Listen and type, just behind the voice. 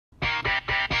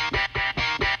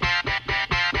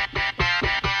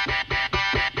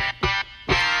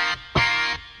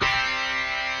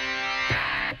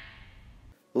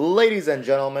Ladies and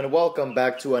gentlemen, welcome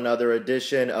back to another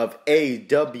edition of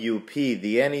AWP,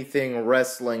 the Anything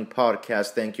Wrestling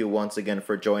Podcast. Thank you once again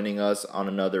for joining us on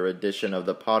another edition of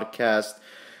the podcast.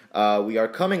 We are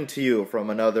coming to you from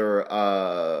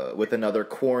with another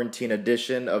quarantine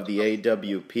edition of the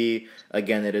AWP.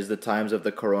 Again, it is the times of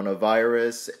the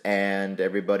coronavirus, and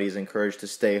everybody's encouraged to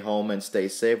stay home and stay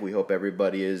safe. We hope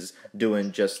everybody is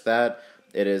doing just that.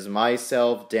 It is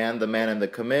myself, Dan, the man, and the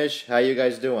commish. How you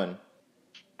guys doing?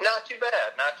 Not too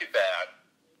bad, not too bad.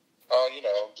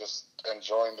 Just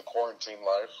enjoying the quarantine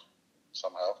life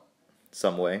somehow.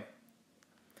 Some way.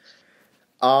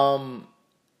 Kind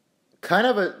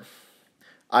of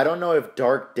I don't know if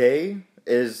dark day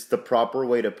is the proper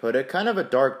way to put it. Kind of a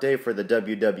dark day for the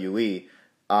WWE.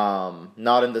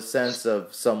 Not in the sense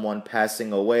of someone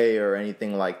passing away or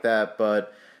anything like that,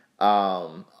 but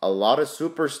a lot of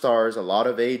superstars, a lot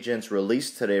of agents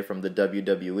released today from the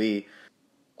WWE.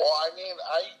 Well,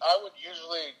 I would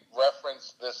usually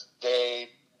reference this day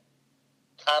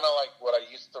kind of like what I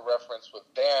used to reference with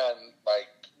Dan, like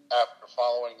after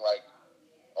following like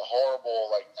a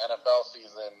horrible like NFL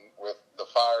season with the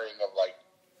firing of like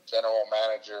general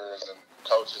managers and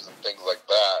coaches and things like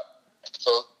that.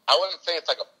 So I wouldn't say it's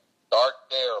like a dark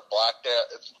day or a black day.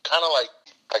 It's kind of like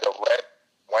a red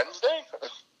Wednesday.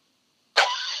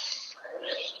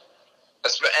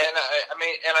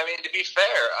 And I mean, to be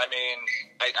fair, I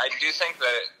do think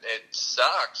that it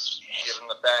sucks, given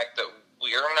the fact that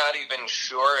we're not even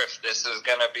sure if this is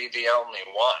going to be the only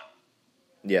one.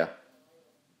 Yeah.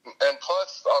 And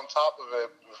plus, on top of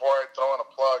it, before I throw in a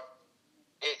plug,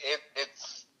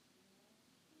 it's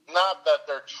not that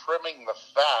they're trimming the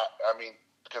fat. I mean,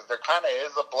 because there kind of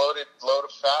is a bloated load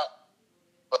of fat,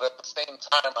 but at the same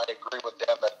time, I agree with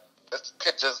Dan that this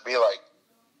could just be like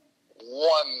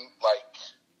one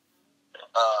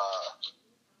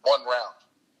round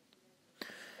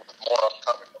with more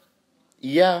upcoming.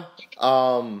 Yeah.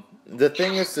 The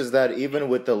thing is that even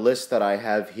with the list that I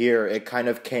have here, it kind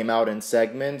of came out in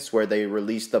segments where they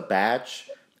released a batch,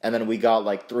 and then we got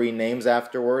like 3 names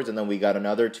afterwards, and then we got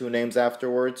another 2 names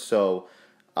afterwards. So,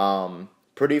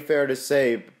 pretty fair to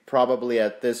say, probably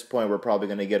at this point, we're probably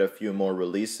going to get a few more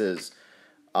releases.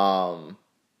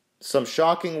 Some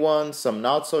shocking ones, some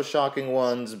not so shocking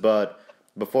ones, but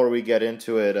before we get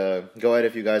into it, go ahead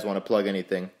if you guys want to plug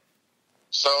anything.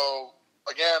 So,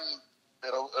 again,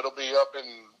 it'll be up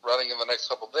and running in the next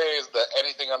couple of days, the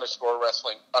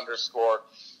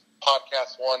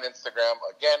anything_wrestling_podcast1 Instagram.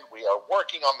 Again, we are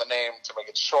working on the name to make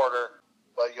it shorter,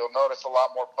 but you'll notice a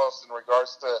lot more posts in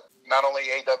regards to not only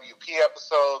AWP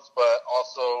episodes, but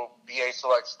also BA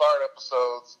Select Start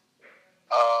episodes.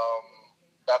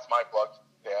 That's my plug,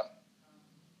 Dan.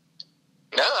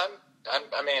 No, I'm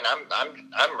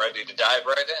ready to dive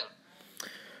right in.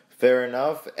 Fair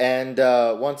enough. And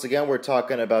once again, we're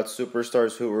talking about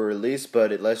superstars who were released,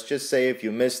 but let's just say if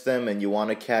you missed them and you want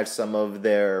to catch some of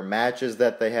their matches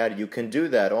that they had, you can do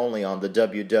that only on the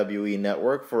WWE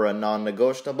Network for a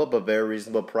non-negotiable but very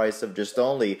reasonable price of just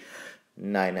only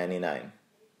 $9.99.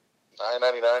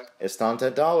 $9.99? It's not $10.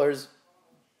 It's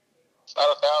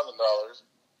not $1,000.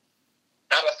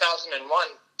 Not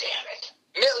 1,001. Damn it.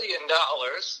 $1 million.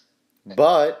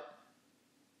 But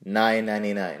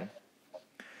 $9.99.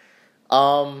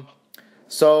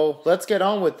 So let's get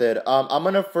on with it. I'm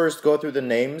going to first go through the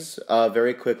names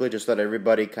very quickly just so that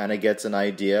everybody kind of gets an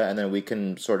idea, and then we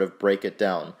can sort of break it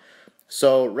down.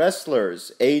 So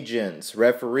wrestlers, agents,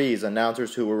 referees,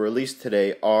 announcers who were released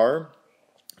today are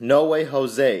No Way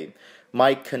Jose,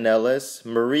 Mike Kanellis,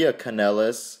 Maria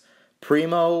Kanellis,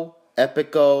 Primo,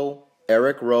 Epico,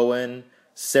 Eric Rowan,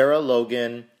 Sarah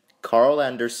Logan, Carl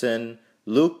Anderson,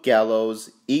 Luke Gallows,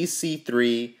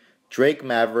 EC3, Drake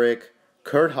Maverick,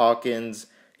 Kurt Hawkins,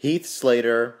 Heath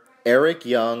Slater, Eric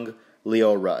Young,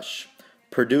 Leo Rush.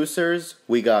 Producers,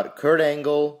 we got Kurt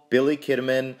Angle, Billy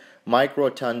Kidman, Mike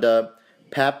Rotunda,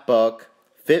 Pat Buck,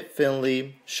 Fit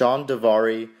Finley, Sean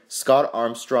Daivari, Scott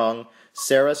Armstrong,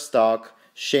 Sarah Stock,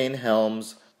 Shane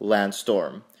Helms, Lance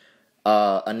Storm.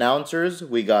 Announcers,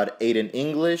 we got Aiden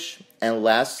English, and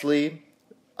lastly,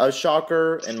 a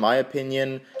shocker, in my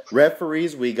opinion,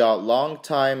 referees, we got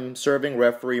longtime serving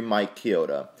referee Mike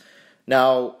Chioda.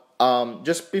 Now,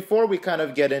 just before we kind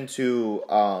of get into,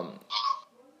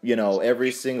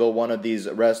 every single one of these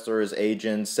wrestlers,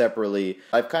 agents separately,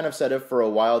 I've kind of said it for a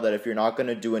while that if you're not going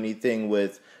to do anything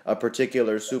with a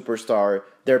particular superstar,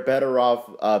 they're better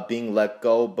off being let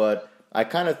go. But I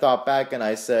kind of thought back and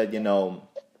I said,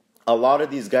 a lot of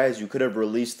these guys you could have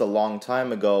released a long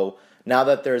time ago. Now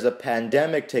that there's a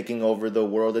pandemic taking over the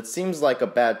world, it seems like a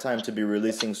bad time to be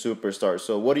releasing superstars.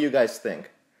 So what do you guys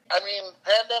think? I mean,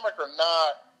 pandemic or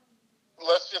not,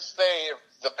 let's just say if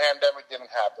the pandemic didn't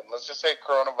happen, let's just say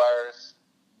coronavirus,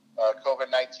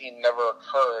 COVID-19 never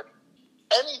occurred,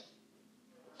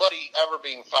 anybody ever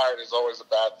being fired is always a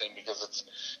bad thing because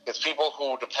it's people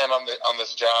who depend on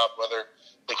this job, whether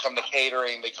they come to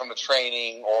catering, they come to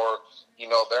training, or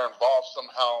they're involved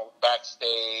somehow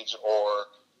backstage, or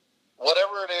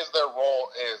whatever it is their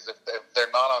role is. If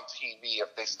they're not on TV,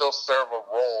 if they still serve a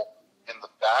role in the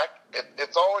back,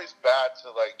 it's always bad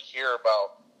to hear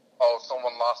about,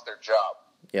 someone lost their job.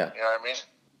 Yeah. You know what I mean?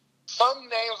 Some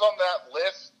names on that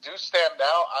list do stand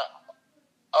out.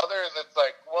 Others, it's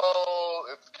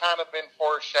it's kind of been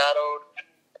foreshadowed.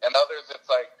 And others, it's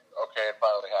okay, it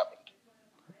finally happened.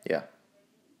 Yeah.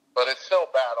 But it's still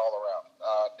bad all around.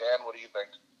 Dan, what do you think?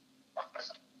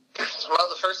 Well,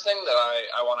 the first thing that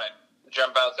I want to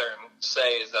jump out there and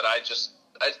say is that I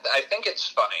think it's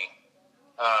funny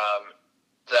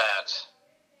that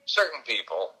certain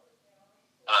people,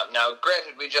 now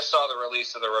granted, we just saw the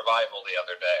release of The Revival the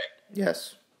other day.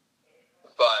 Yes.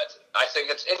 But I think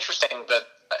it's interesting that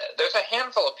there's a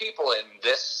handful of people in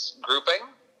this grouping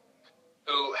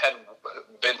who had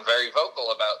been very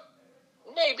vocal about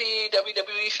maybe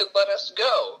WWE should let us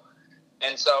go,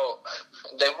 and so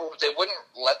they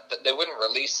wouldn't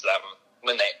release them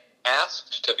when they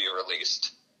asked to be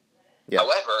released. Yeah.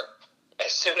 However,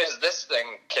 as soon as this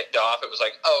thing kicked off, it was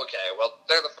like, oh, okay, well,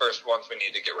 they're the first ones we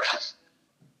need to get rid of.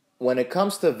 When it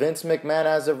comes to Vince McMahon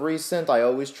as of recent, I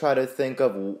always try to think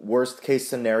of worst case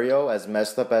scenario, as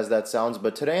messed up as that sounds.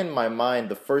 But today in my mind,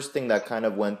 the first thing that kind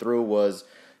of went through was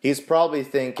he's probably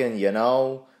thinking,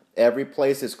 every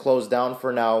place is closed down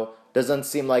for now. Doesn't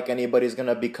seem like anybody's going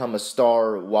to become a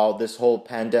star while this whole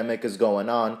pandemic is going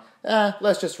on.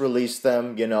 Let's just release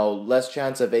them, less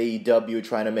chance of AEW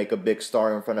trying to make a big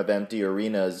star in front of empty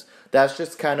arenas. That's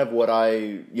just kind of what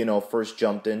I, first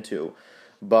jumped into.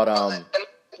 But, And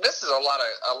this is a lot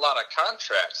of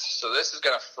contracts, so this is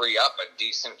going to free up a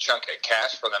decent chunk of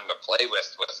cash for them to play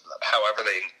with however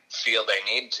they feel they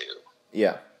need to.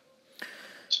 Yeah.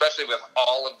 Especially with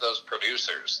all of those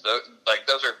producers.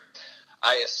 Those are,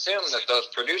 I assume that those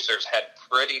producers had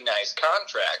pretty nice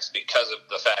contracts because of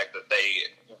the fact that they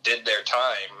did their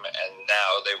time and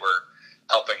now they were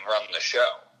helping run the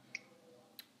show.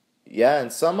 Yeah,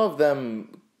 and some of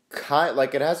them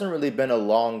it hasn't really been a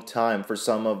long time for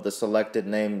some of the selected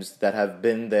names that have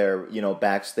been there,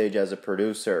 backstage as a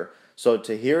producer. So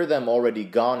to hear them already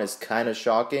gone is kind of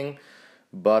shocking.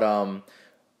 But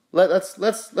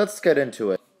let's get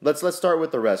into it. Let's start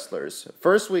with the wrestlers.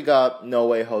 First, we got No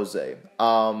Way Jose.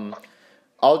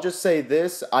 I'll just say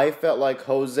this: I felt like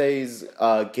Jose's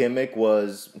gimmick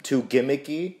was too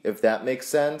gimmicky, if that makes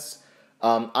sense.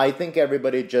 I think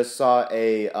everybody just saw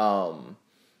a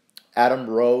Adam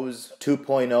Rose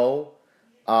 2.0.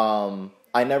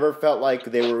 I never felt like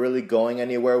they were really going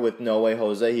anywhere with No Way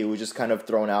Jose. He was just kind of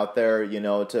thrown out there,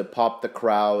 to pop the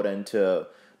crowd and to,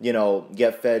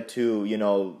 get fed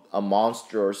to, a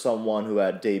monster or someone who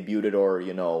had debuted or,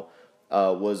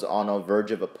 was on a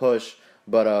verge of a push.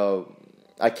 But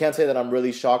I can't say that I'm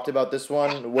really shocked about this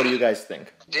one. What do you guys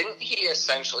think? Didn't he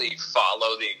essentially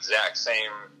follow the exact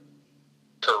same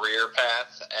career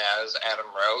path as Adam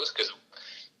Rose? Because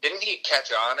didn't he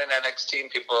catch on in NXT and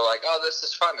people were like, oh, this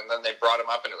is fun. And then they brought him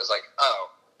up and it was like,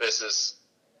 oh, this is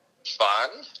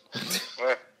fun?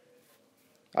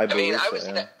 I believe I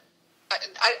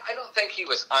don't think he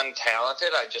was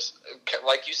untalented. I just,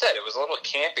 like you said, it was a little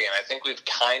campy. And I think we've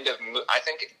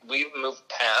we've moved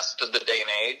past the day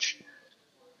and age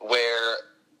where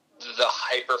the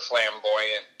hyper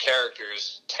flamboyant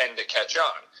characters tend to catch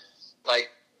on. Like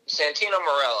Santino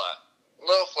Marella, a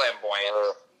little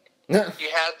flamboyant. He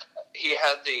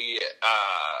had the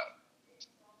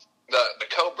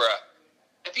Cobra,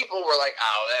 and people were like,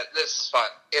 "Oh, this is fun."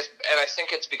 And I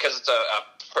think it's because it's a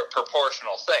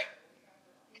proportional thing.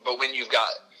 But when you've got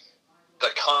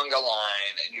the conga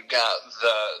line and you've got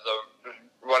the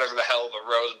whatever the hell the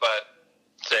rosebud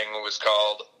thing was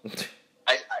called,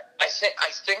 I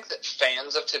think that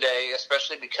fans of today,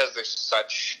 especially because there's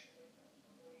such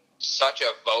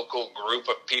a vocal group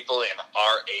of people in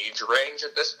our age range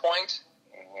at this point,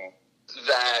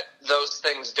 that those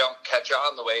things don't catch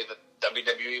on the way that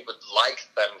WWE would like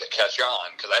them to catch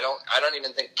on. Because I don't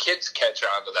even think kids catch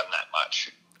on to them that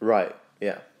much. Right.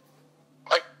 Yeah.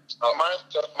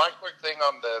 My quick thing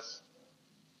on this: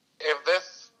 if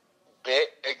this bit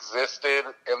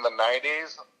existed in the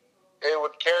 '90s, it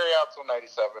would carry out till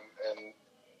 '97, and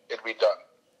it'd be done.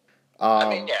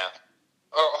 Yeah.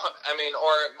 Or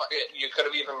you could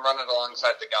have even run it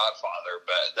alongside The Godfather,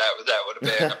 but that would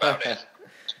have been about it.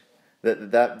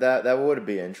 That would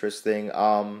be interesting.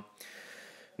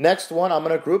 Next one, I'm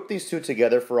going to group these two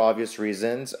together for obvious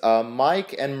reasons.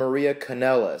 Mike and Maria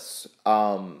Kanellis.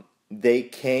 They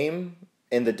came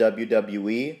in the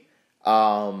WWE.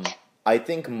 I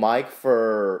think Mike,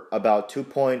 for about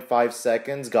 2.5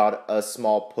 seconds, got a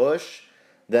small push.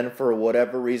 Then, for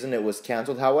whatever reason, it was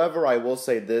canceled. However, I will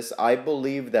say this. I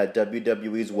believe that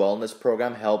WWE's wellness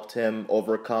program helped him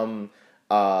overcome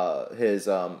his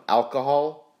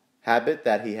alcohol habit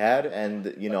that he had. And,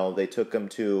 they took him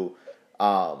to,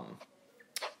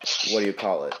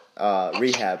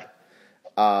 rehab.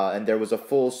 And there was a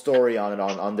full story on it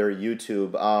on their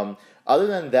YouTube. Other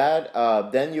than that,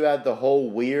 then you had the whole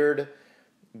weird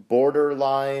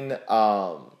borderline,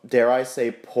 dare I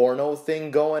say, porno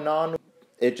thing going on.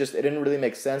 It didn't really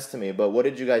make sense to me, but what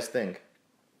did you guys think?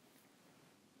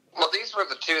 Well, these were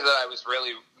the two that I was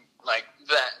really,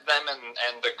 them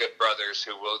and the Good Brothers,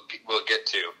 who we'll get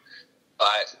to.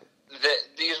 But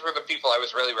these were the people I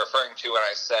was really referring to when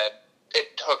I said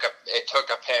it took a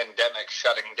pandemic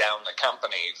shutting down the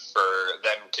company for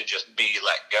them to just be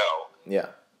let go. Yeah.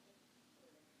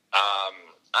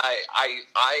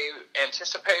 I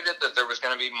anticipated that there was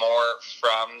going to be more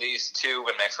from these two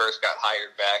when they first got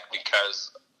hired back,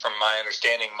 because from my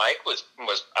understanding, Mike was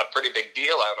a pretty big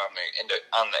deal out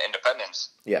on the independents.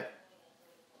 Yeah.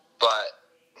 But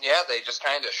yeah, they just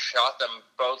kind of shot them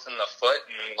both in the foot,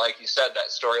 and like you said, that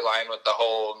storyline with the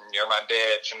whole "you're my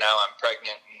bitch" and now I'm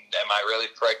pregnant, and am I really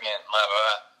pregnant? Blah, blah,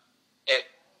 blah.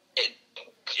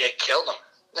 It killed them.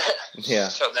 Yeah.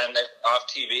 So then they're off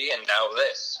TV, and now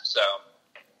this. So.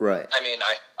 Right. I mean,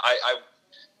 I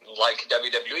like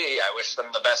WWE. I wish them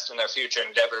the best in their future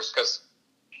endeavors, because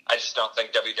I just don't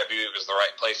think WWE was the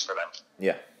right place for them.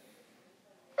 Yeah.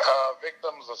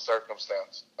 Victims of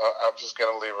circumstance. I'm just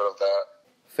going to leave it at that.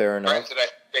 Fair enough. Granted,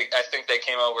 I think they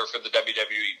came over for the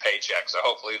WWE paycheck, so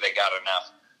hopefully they got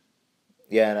enough.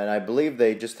 Yeah, and I believe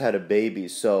they just had a baby,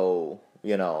 so,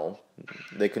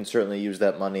 they can certainly use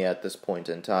that money at this point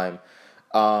in time.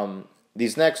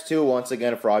 These next two, once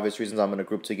again, for obvious reasons, I'm going to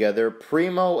group together.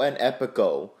 Primo and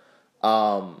Epico.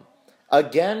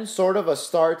 Again, sort of a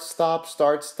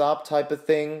start-stop type of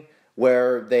thing,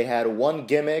 where they had one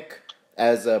gimmick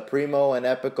as Primo and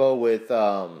Epico with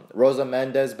Rosa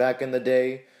Mendez back in the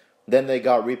day. Then they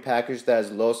got repackaged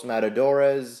as Los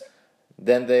Matadores.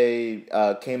 Then they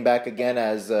came back again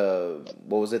as,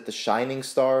 the Shining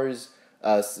Stars,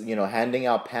 handing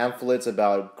out pamphlets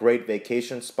about great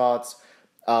vacation spots.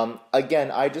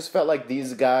 Again, I just felt like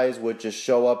these guys would just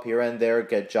show up here and there,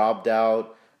 get jobbed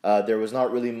out. There was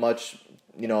not really much,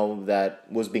 that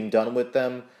was being done with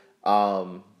them.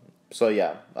 So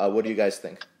yeah, what do you guys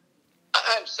think?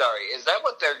 I'm sorry, is that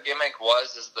what their gimmick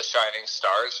was, is the Shining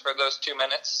Stars for those 2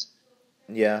 minutes?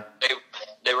 Yeah.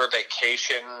 They were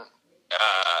vacation,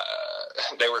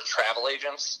 they were travel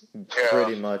agents?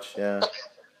 Pretty much, yeah.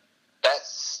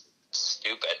 That's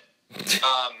stupid.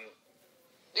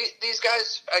 These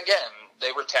guys, again,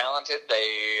 they were talented.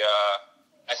 They,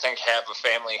 I think, have a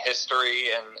family history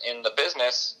in the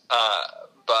business,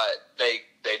 but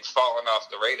they'd fallen off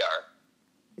the radar.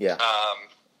 Yeah.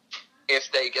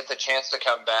 If they get the chance to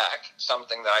come back,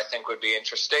 something that I think would be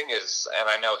interesting is, and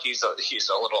I know he's a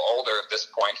little older at this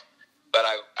point, but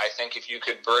I think if you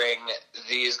could bring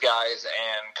these guys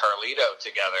and Carlito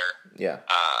together, yeah.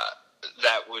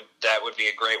 That would be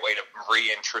a great way to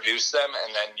reintroduce them,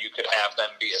 and then you could have them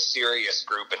be a serious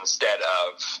group instead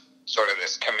of sort of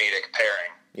this comedic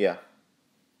pairing. Yeah.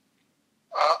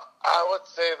 I would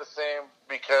say the same,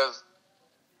 because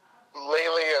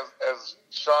lately, as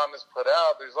Sean has put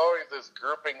out, there's always this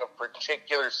grouping of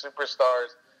particular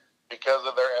superstars because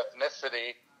of their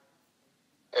ethnicity.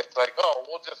 It's like, oh,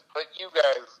 we'll just put you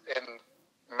guys in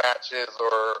matches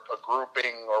or a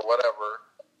grouping or whatever.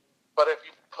 But if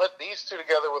you put these two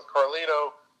together with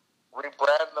Carlito,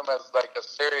 rebrand them as like a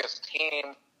serious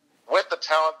team with the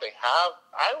talent they have,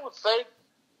 I would say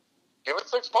give it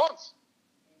 6 months.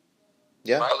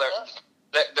 Yeah. Well,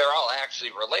 they're all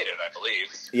actually related, I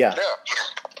believe. Yeah.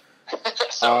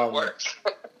 So it works.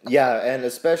 Yeah, and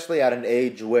especially at an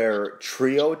age where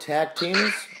trio tag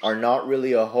teams are not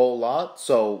really a whole lot,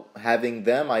 so having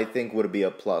them, I think, would be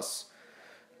a plus.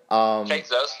 Take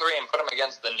those three and put them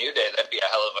against the New Day. That'd be a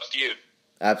hell of a feud.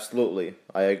 Absolutely,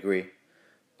 I agree.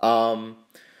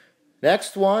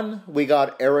 Next one, we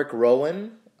got Eric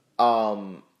Rowan.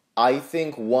 I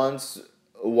think once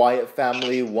Wyatt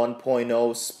Family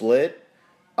 1.0 split,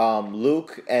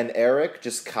 Luke and Eric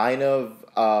just kind of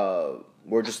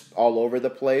were just all over the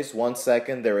place. 1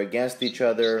 second they're against each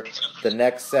other, the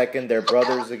next second they're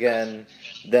brothers again.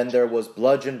 Then there was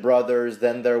Bludgeon Brothers.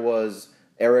 Then there was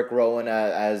Eric Rowan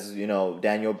as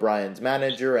Daniel Bryan's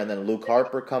manager, and then Luke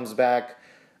Harper comes back.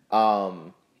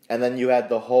 And then you had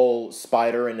the whole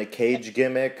spider in a cage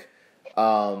gimmick.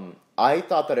 I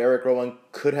thought that Eric Rowan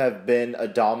could have been a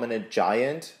dominant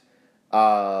giant,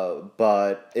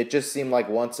 but it just seemed like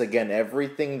once again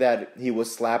everything that he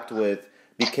was slapped with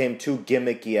became too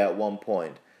gimmicky at one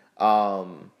point.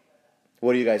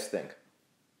 What do you guys think?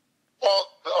 Well,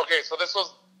 okay, so this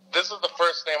is the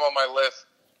first name on my list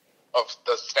of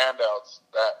the standouts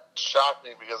that shocked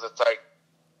me because it's like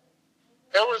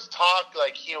there was talk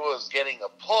like he was getting a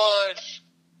push.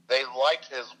 They liked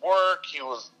his work. He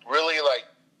was really like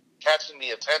catching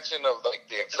the attention of like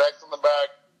the execs in the back.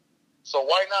 So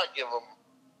why not give him,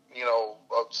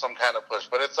 some kind of push?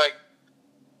 But it's like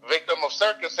Victim of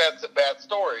Circus has bad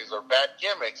stories or bad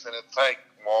gimmicks, and it's like,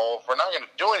 well, if we're not going to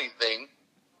do anything,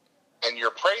 and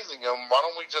you're praising him, why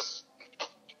don't we just...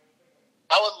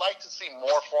 I would like to see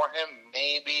more for him,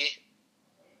 maybe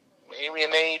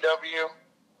in AEW.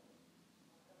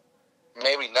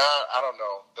 Maybe not, I don't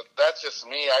know. But that's just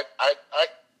me. I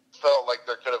felt like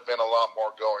there could have been a lot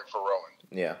more going for Rowan.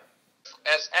 Yeah.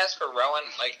 As for Rowan,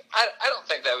 like I don't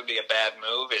think that would be a bad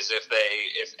move. Is if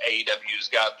AEW's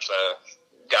got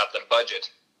the budget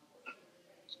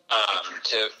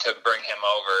to bring him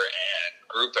over and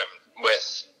group him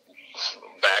with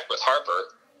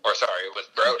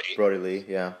Brody Lee,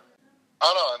 yeah. I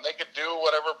don't know, and they could do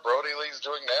whatever Brody Lee's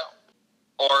doing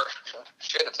now. Or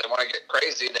shit, if they want to get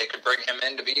crazy, they could bring him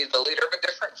in to be the leader of a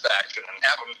different faction and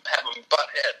have him butt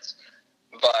heads.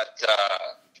 But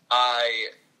I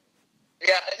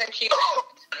think he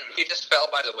just fell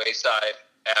by the wayside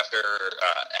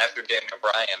after Daniel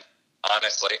Bryan,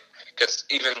 honestly, because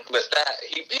even with that,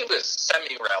 he was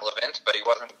semi-relevant, but he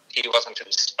wasn't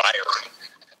inspiring.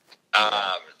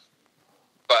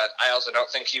 But I also don't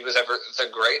think he was ever the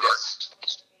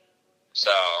greatest.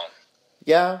 So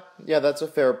yeah, that's a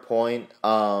fair point.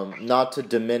 Not to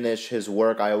diminish his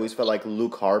work, I always felt like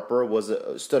Luke Harper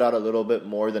stood out a little bit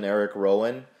more than Eric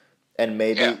Rowan. And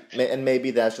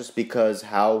maybe that's just because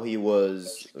how he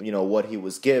was, what he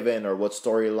was given or what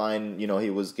storyline, he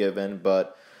was given,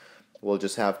 but we'll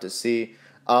just have to see.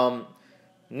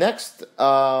 Next,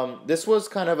 this was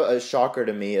kind of a shocker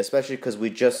to me, especially because we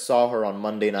just saw her on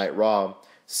Monday Night Raw.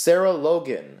 Sarah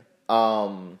Logan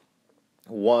won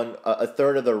a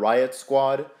third of the Riot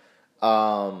Squad.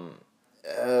 Not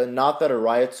that a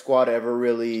Riot Squad ever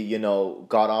really,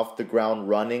 got off the ground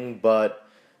running, but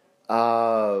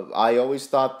I always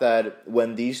thought that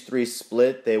when these three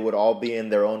split, they would all be in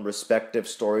their own respective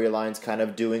storylines, kind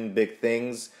of doing big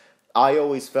things. I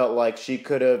always felt like she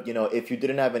could have, if you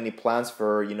didn't have any plans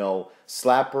for her,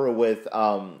 slap her with,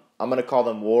 I'm going to call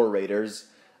them War Raiders,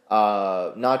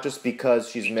 not just because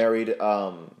she's married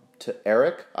to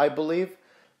Eric, I believe.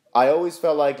 I always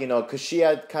felt like, because she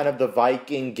had kind of the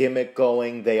Viking gimmick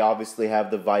going, they obviously have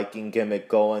the Viking gimmick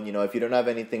going. If you don't have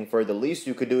anything for the least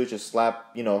you could do is just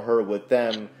slap, her with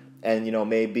them, and,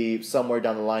 maybe somewhere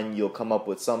down the line you'll come up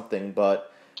with something.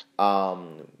 But,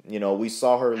 we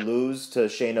saw her lose to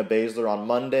Shayna Baszler on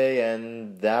Monday,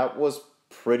 and that was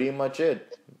pretty much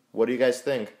it. What do you guys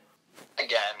think?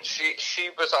 Again, she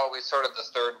was always sort of the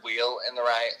third wheel in the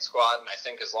Riot Squad, and I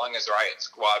think as long as Riot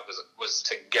Squad was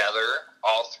together,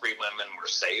 all three women were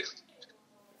safe.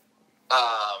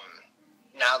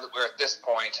 Now that we're at this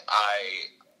point,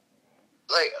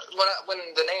 when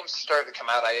the names started to come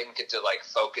out, I didn't get to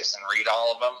focus and read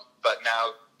all of them, but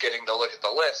now getting to look at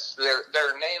the list, there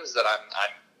are names that I'm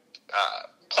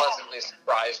pleasantly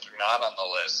surprised are not on the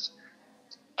list.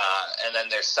 And then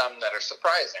there's some that are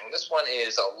surprising. This one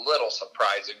is a little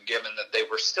surprising given that they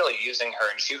were still using her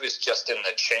and she was just in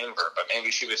the chamber, but maybe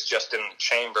she was just in the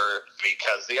chamber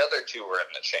because the other two were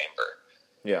in the chamber.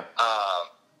 Yeah.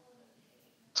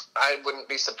 I wouldn't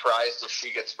be surprised if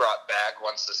she gets brought back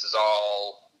once this is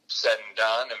all said and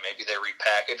done, and maybe they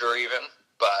repackage her even.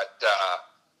 But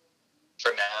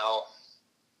for now,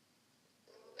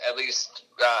 at least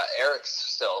Eric's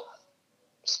still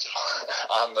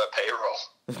on the payroll.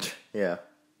 Yeah.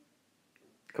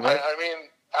 I mean,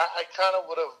 I kind of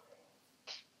would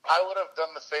have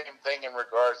done the same thing in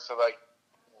regards to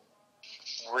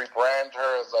rebrand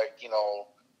her as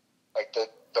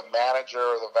the manager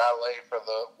or the valet for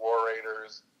the War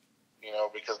Raiders,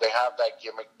 because they have that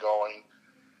gimmick going.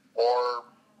 Or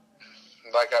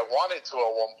like I wanted to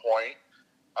at one point,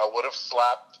 I would have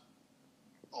slapped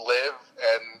Liv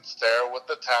and Sarah with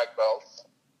the tag belts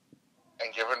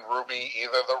and given Ruby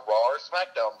either the Raw or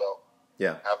SmackDown belt.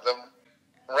 Yeah. Have them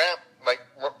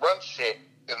run shit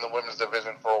in the women's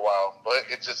division for a while. But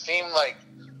it just seemed like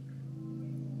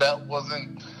that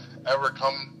wasn't ever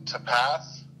come to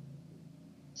pass.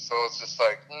 So it's just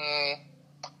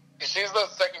she's the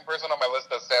second person on my list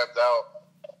that stands out.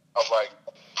 of like,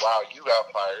 wow, you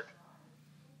got fired,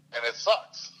 and it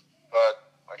sucks.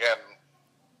 But again,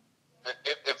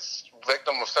 it's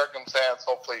victim of circumstance.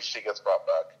 Hopefully, she gets brought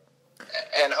back.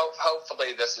 And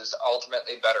hopefully this is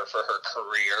ultimately better for her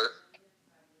career.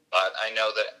 But I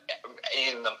know that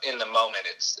in the moment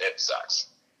it sucks.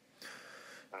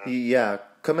 Yeah,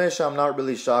 Kamish, I'm not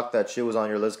really shocked that she was on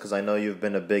your list because I know you've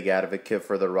been a big advocate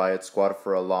for the Riot Squad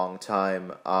for a long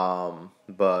time.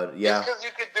 But yeah, it's because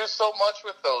you could do so much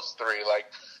with those three.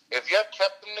 Like, if you had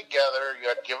kept them together, you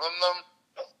had given them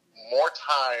more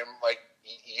time. Like,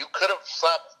 you could have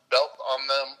slapped belts on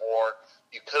them, or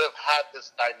you could have had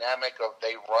this dynamic of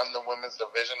they run the women's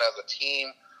division as a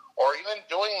team, or even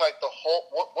doing like the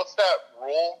whole what's that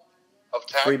rule of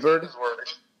tag Freebird? teams where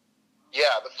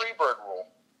the Freebird rule.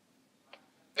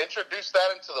 Introduce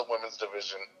that into the women's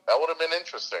division. That would have been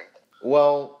interesting.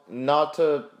 well, not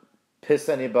to piss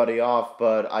anybody off,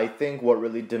 but I think what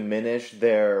really diminished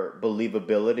their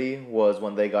believability was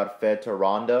when they got fed to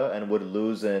Ronda and would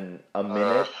lose in a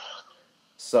minute.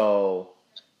 So,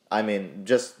 I mean,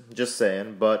 just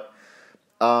saying. But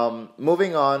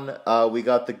moving on, we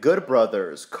got the Good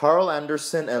Brothers, Carl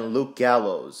Anderson and Luke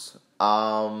Gallows.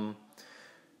 Kind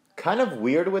of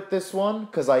weird with this one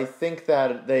because I think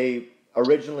that they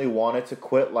originally wanted to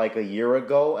quit like a year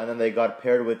ago, and then they got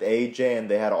paired with AJ, and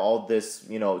they had all this,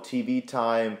 TV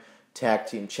time, tag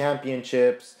team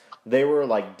championships. They were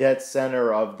like dead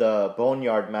center of the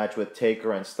Boneyard match with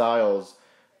Taker and Styles.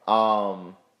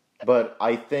 But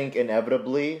I think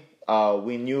inevitably,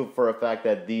 we knew for a fact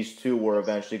that these two were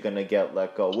eventually going to get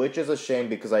let go, which is a shame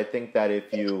because I think that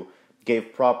if you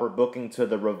gave proper booking to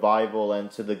the Revival and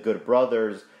to the Good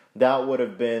Brothers, that would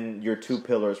have been your two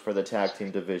pillars for the tag team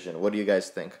division. What do you guys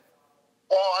think?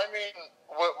 Well, I mean,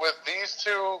 with these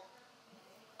two,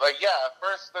 like, at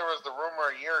first there was the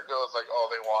rumor a year ago, it's like, oh,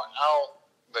 they want out,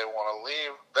 they want to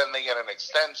leave, then they get an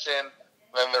extension,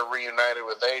 then they're reunited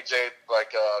with AJ,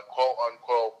 like a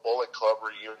quote-unquote Bullet Club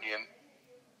reunion,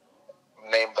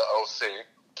 named the OC,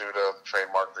 due to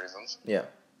trademark reasons. Yeah.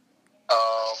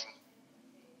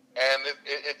 And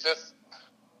it just...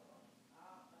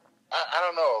 I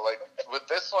don't know. Like, with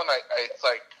this one, it's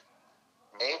like,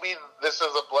 maybe this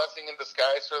is a blessing in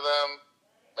disguise for them.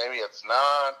 Maybe it's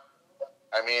not.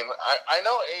 I mean, I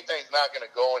know AJ's not going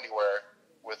to go anywhere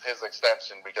with his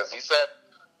extension because he said,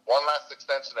 one last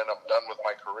extension and I'm done with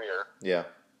my career. Yeah.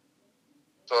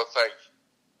 So it's like,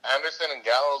 Anderson and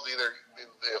Gallows, either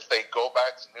if they go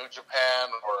back to New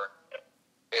Japan or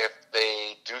if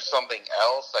they do something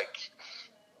else, like...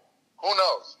 Who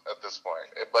knows at this point?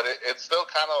 But it's still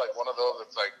kind of like one of those.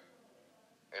 It's like,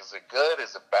 is it good?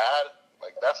 Is it bad?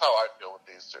 Like, that's how I feel with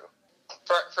these two.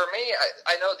 For me,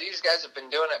 I know these guys have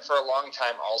been doing it for a long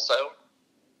time also.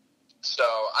 So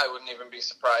I wouldn't even be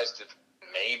surprised if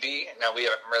maybe, now we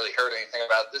haven't really heard anything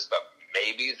about this, but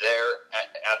maybe they're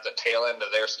at the tail end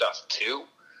of their stuff too.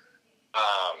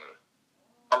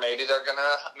 Or maybe they'll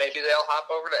hop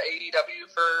over to AEW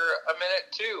for a minute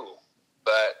too.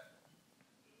 But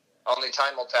only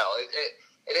time will tell.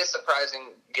 It is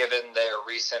surprising, given their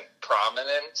recent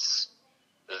prominence,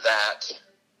 that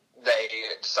they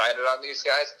decided on these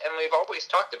guys. And we've always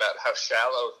talked about how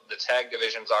shallow the tag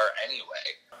divisions are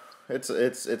anyway.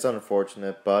 It's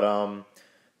unfortunate, but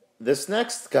this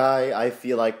next guy I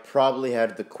feel like probably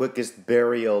had the quickest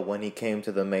burial when he came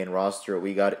to the main roster.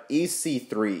 We got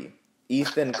EC3,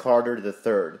 Ethan Carter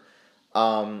III.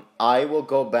 I will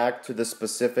go back to the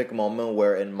specific moment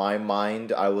where in my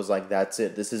mind I was like, that's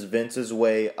it. This is Vince's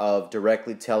way of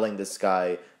directly telling this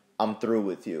guy, I'm through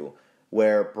with you.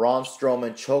 Where Braun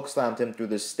Strowman chokeslammed him through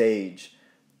the stage.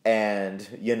 And,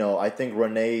 I think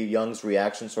Renee Young's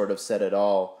reaction sort of said it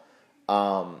all.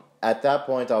 At that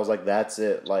point I was like, that's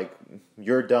it. Like,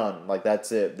 you're done. Like,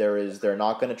 that's it. They're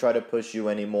not going to try to push you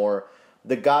anymore.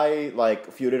 The guy,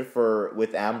 feuded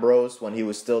with Ambrose when he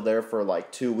was still there for,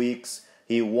 2 weeks.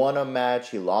 He won a match.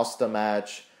 He lost a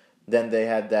match. Then they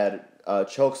had that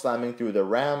choke slamming through the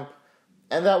ramp.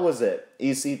 And that was it.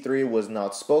 EC3 was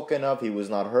not spoken of. He was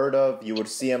not heard of. You would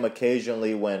see him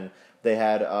occasionally when they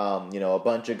had, a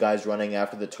bunch of guys running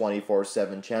after the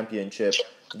 24/7 championship.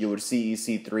 You would see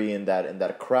EC3 in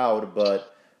that crowd,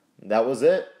 but that was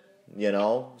it.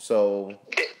 So...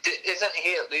 Isn't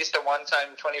he at least a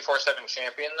one-time 24/7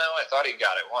 champion, though? I thought he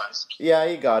got it once. Yeah,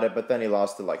 he got it, but then he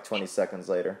lost it 20 seconds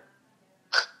later.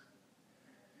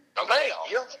 Hey,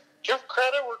 give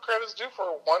credit where credit's due for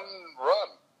one run.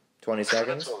 20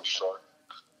 seconds? That's really short.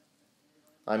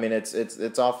 I mean,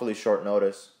 it's awfully short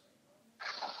notice.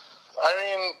 I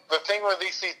mean, the thing with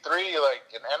EC3,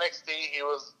 in NXT, he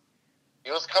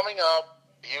was coming up.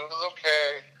 He was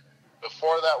okay.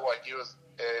 Before that, he was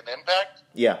in Impact?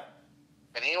 Yeah.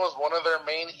 And he was one of their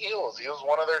main heels. He was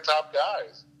one of their top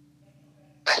guys.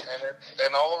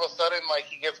 And all of a sudden, like,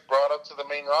 he gets brought up to the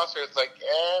main roster. It's like,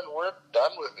 and we're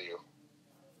done with you.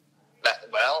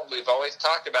 Well, we've always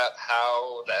talked about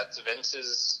how that's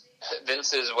Vince's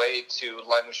way to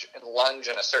lunge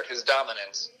and assert his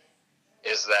dominance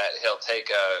is that he'll take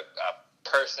a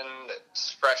person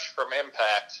that's fresh from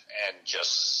Impact and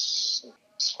just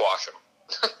squash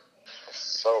him.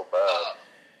 So bad.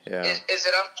 Yeah. Is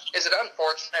it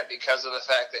unfortunate because of the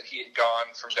fact that he had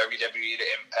gone from WWE to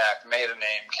Impact, made a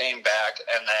name, came back,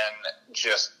 and then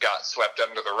just got swept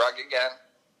under the rug again?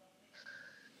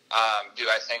 Do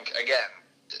I think, again,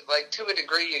 like, to a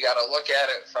degree, you got to look at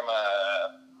it from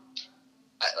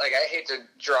I hate to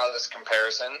draw this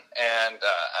comparison, and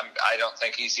I don't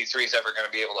think EC3 is ever going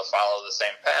to be able to follow the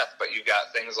same path, but you've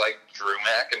got things like Drew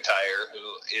McIntyre,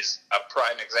 who is a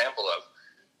prime example of,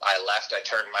 I left, I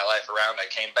turned my life around, I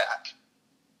came back.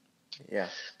 Yeah.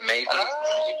 Maybe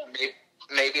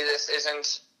this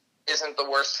isn't the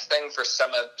worst thing for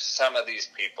some of these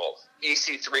people.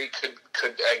 EC3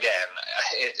 could again,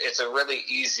 it's a really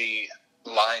easy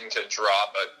line to draw,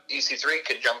 but EC3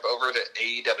 could jump over to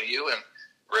AEW and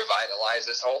revitalize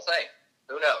this whole thing.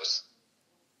 Who knows?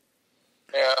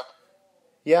 Yeah.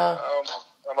 Yeah.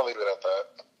 I'm gonna leave it at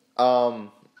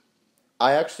that.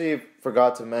 I actually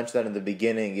forgot to mention that in the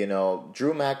beginning. You know,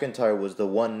 Drew McIntyre was the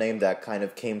one name that kind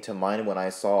of came to mind when I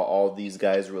saw all these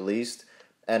guys released.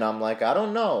 And I'm like, I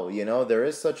don't know, you know, there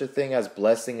is such a thing as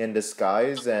blessing in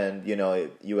disguise. And, you know,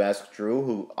 you ask Drew,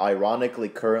 who ironically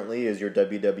currently is your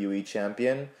WWE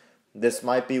champion. This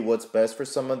might be what's best for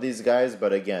some of these guys,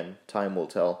 but again, time will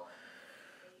tell.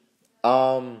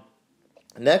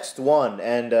 Next one,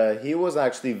 and he was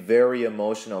actually very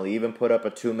emotional. He even put up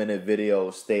a 2-minute video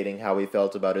stating how he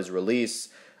felt about his release.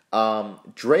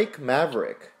 Drake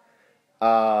Maverick.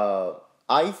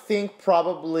 I think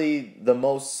probably the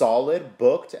most solid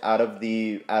booked out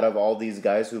of all these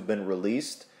guys who've been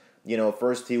released. You know,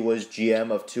 first he was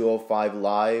GM of 205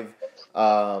 Live.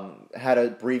 Had a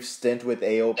brief stint with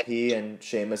AOP and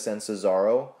Sheamus and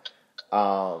Cesaro.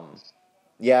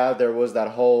 Yeah, there was that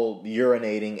whole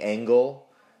urinating angle.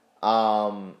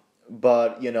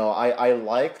 But, you know, I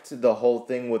liked the whole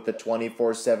thing with the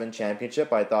 24/7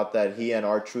 championship. I thought that he and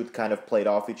R-Truth kind of played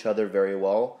off each other very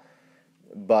well.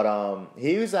 But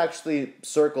he was actually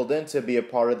circled in to be a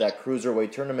part of that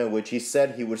Cruiserweight tournament, which he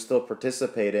said he would still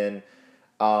participate in.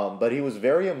 But he was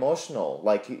very emotional.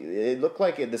 Like, it looked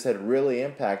like this had really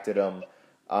impacted him.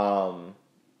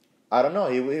 I don't know.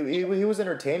 He was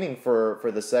entertaining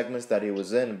for the segments that he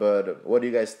was in. But what do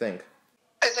you guys think?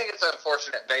 I think it's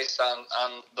unfortunate based on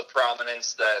the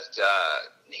prominence that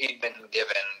he'd been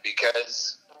given,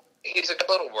 because he's a good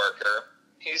little worker.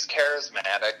 He's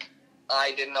charismatic.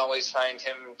 I didn't always find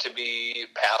him to be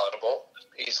palatable.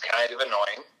 He's kind of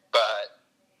annoying, but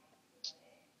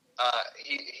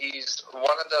he's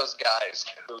one of those guys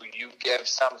who you give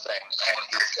something and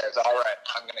he says, all right,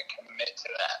 I'm going to commit to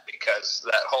that, because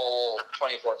that whole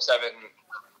 24/7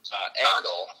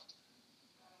 angle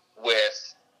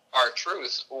with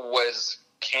R-Truth was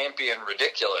campy and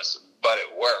ridiculous, but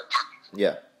it worked.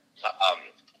 Yeah.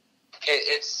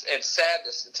 It's sad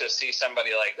to see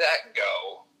somebody like that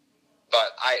go,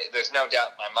 but there's no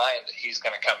doubt in my mind that he's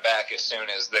going to come back as soon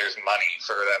as there's money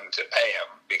for them to pay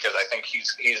him, because I think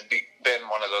he's been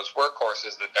one of those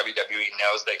workhorses that WWE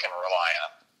knows they can rely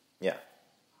on. Yeah.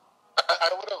 I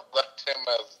would have left him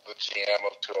as the GM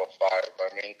of 205.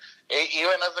 I mean,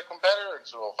 even as a competitor in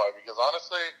 205, because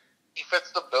honestly, he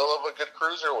fits the bill of a good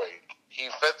cruiserweight.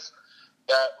 He fits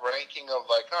that ranking of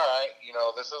like, all right, you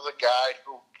know, this is a guy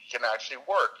who can actually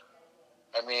work.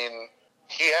 I mean,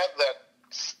 he had that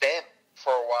stint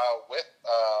for a while with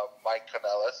Mike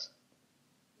Kanellis,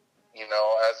 you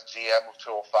know, as GM of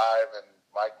 205, and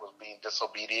Mike was being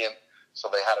disobedient, so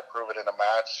they had to prove it in a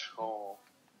match who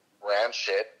ran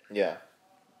shit. Yeah.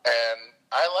 And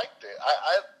I liked it.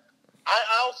 I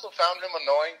also found him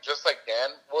annoying, just like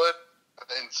Dan would,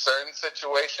 in certain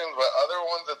situations, but other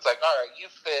ones it's like, all right, you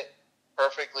fit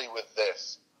perfectly with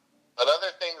this. But other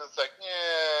things it's like,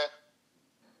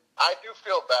 I do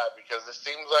feel bad, because it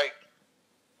seems like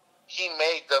he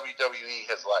made WWE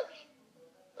his life.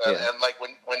 And like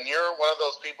when you're one of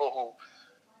those people who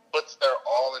puts their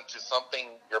all into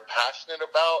something you're passionate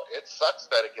about, it sucks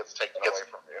that it gets taken away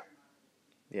from you.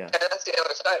 Yeah. And that's the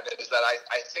other side of it, is that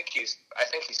I think he's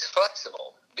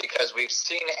flexible, because we've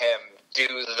seen him do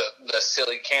the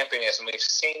silly campiness, and we've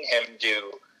seen him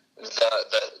do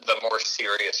the more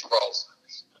serious roles.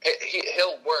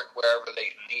 He'll work wherever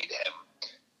they need him,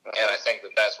 and I think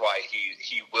that's why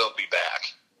he will be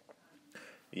back.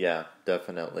 Yeah,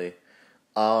 definitely.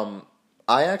 I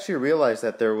actually realized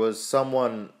that there was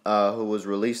someone who was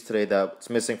released today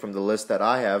that's missing from the list that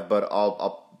I have, but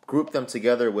I'll group them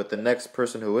together with the next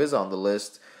person who is on the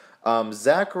list.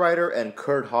 Zack Ryder and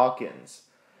Kurt Hawkins.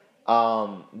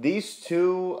 These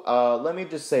two, let me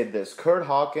just say this. Kurt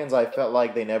Hawkins, I felt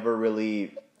like they never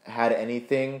really had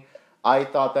anything. I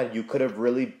thought that you could have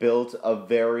really built a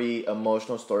very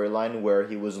emotional storyline where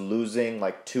he was losing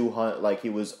like 200, like he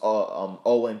was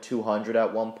 0 and 200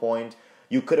 at one point.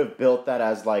 You could have built that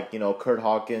as like, Kurt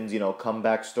Hawkins,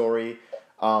 comeback story,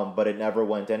 but it never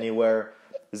went anywhere.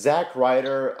 Zack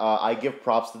Ryder, I give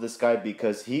props to this guy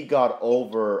because he got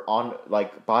over on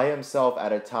like by himself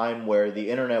at a time where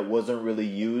the internet wasn't really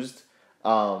used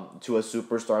to a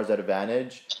superstar's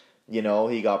advantage.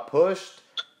 He got pushed,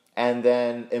 and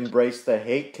then Embrace the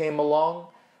Hate came along.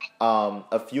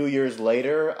 A few years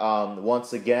later,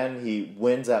 once again, he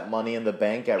wins at Money in the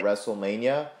Bank at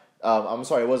WrestleMania. I'm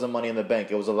sorry, it wasn't Money in the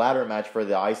Bank. It was a ladder match for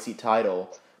the IC title.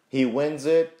 He wins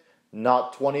it.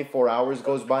 Not 24 hours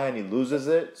goes by and he loses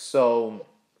it. So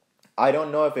I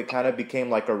don't know if it kind of became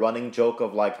like a running joke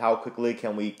of like how quickly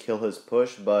can we kill his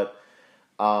push. But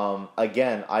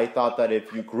again, I thought that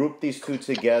if you group these two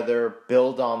together,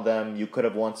 build on them, you could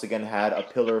have once again had a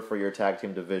pillar for your tag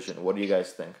team division. What do you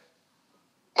guys think?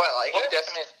 Well,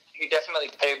 he definitely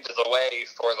paved the way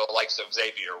for the likes of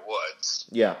Xavier Woods.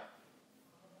 Yeah.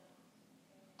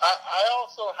 I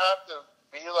also have to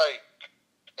be like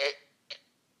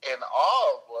in awe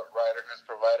of what Ryder has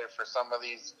provided for some of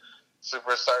these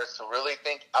superstars to really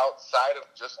think outside of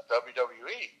just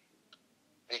WWE.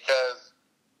 Because,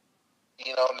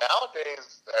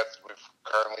 nowadays, as we've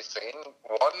currently seen,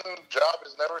 one job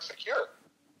is never secure.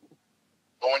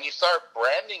 But when you start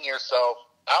branding yourself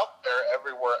out there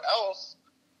everywhere else,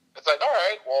 it's like, all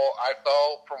right, well, I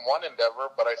fell from one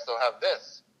endeavor, but I still have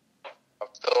this.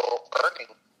 I'm still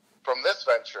earning from this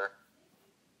venture.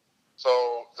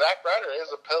 So Zack Ryder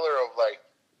is a pillar of like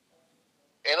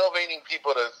innovating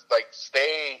people to like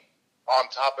stay on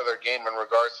top of their game in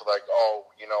regards to like,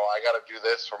 I got to do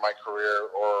this for my career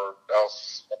or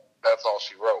else that's all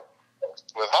she wrote.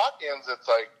 With Hawkins, it's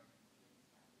like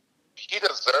he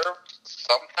deserved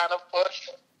some kind of push,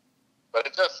 but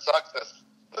it just sucks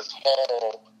this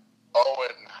whole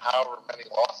and however many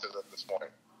losses at this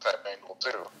point type angle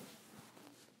too.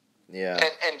 Yeah.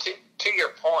 And to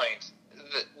your point,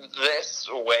 this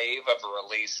wave of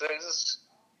releases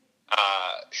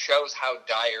shows how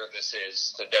dire this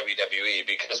is to WWE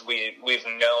because we've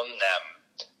known them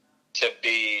to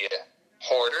be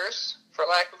hoarders, for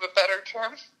lack of a better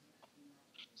term,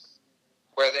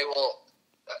 where they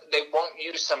won't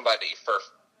use somebody for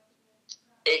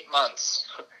 8 months,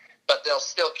 but they'll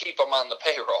still keep them on the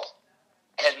payroll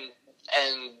and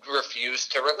refuse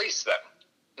to release them.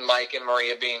 Mike and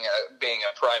Maria being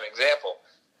a prime example.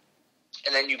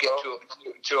 And then you get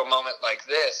to a moment like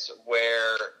this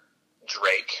where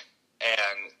Drake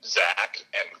and Zach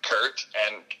and Kurt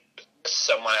and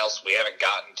someone else we haven't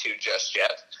gotten to just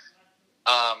yet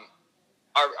are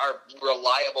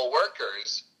reliable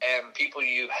workers and people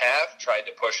you have tried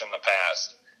to push in the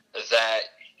past that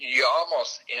you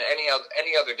almost in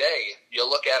any other day you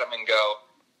look at them and go,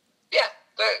 yeah,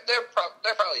 they're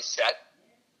probably set.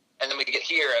 And then we get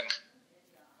here and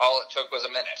all it took was a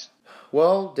minute.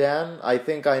 Well, Dan, I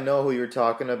think I know who you're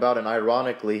talking about, and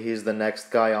ironically, he's the next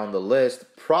guy on the list.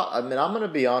 I'm going to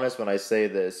be honest when I say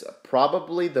this.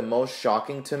 Probably the most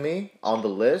shocking to me on the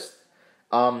list,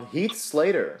 Heath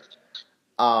Slater.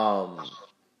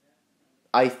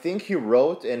 I think he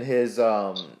wrote in his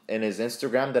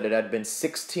Instagram that it had been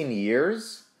 16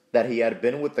 years that he had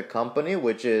been with the company,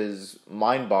 which is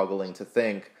mind-boggling to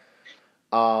think.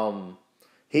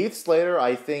 Heath Slater,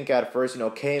 I think at first,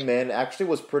 came in, actually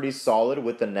was pretty solid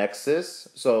with the Nexus,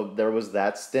 so there was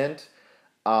that stint.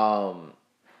 And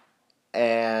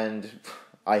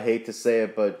I hate to say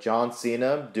it, but John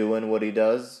Cena doing what he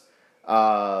does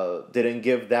didn't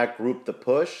give that group the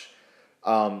push.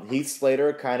 Heath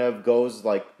Slater kind of goes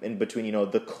like in between,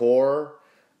 the core,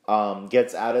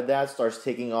 gets out of that, starts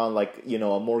taking on like, a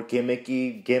more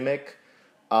gimmicky gimmick.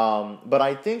 But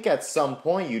I think at some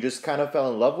point you just kind of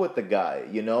fell in love with the guy.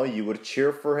 You would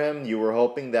cheer for him. You were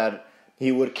hoping that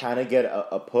he would kind of get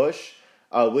a push,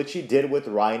 which he did with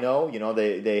Rhino.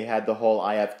 They had the whole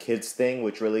I have kids thing,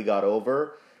 which really got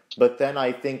over. But then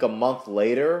I think a month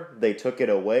later they took it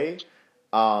away.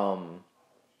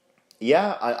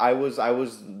 Yeah, I was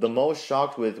the most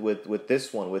shocked with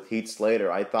this one, with Heath Slater.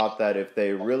 I thought that if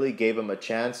they really gave him a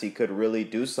chance, he could really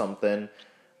do something.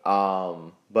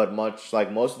 But much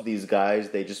like most of these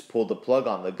guys, they just pulled the plug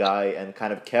on the guy and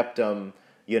kind of kept him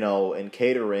in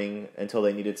catering until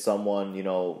they needed someone,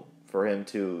 for him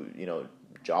to,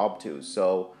 job to.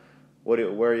 So,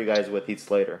 where are you guys with Heath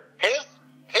Slater?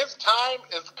 His time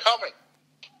is coming.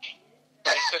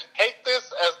 He should take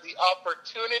this as the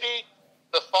opportunity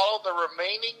to follow the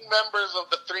remaining members of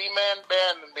the three-man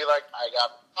band and be like, I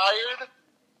got fired.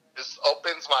 This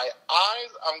opens my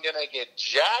eyes. I'm going to get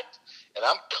jacked. And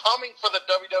I'm coming for the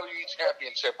WWE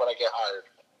Championship when I get hired.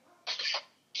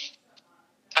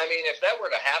 I mean, if that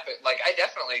were to happen, I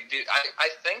definitely do. I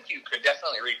think you could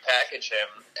definitely repackage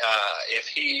him if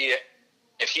he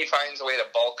finds a way to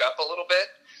bulk up a little bit.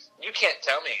 You can't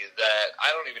tell me that,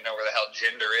 I don't even know where the hell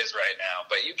Jinder is right now,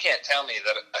 but you can't tell me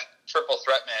that a triple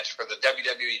threat match for the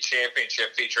WWE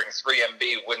Championship featuring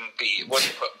 3MB wouldn't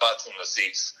put butts in the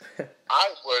seats.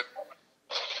 I would.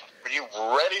 Are you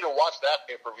ready to watch that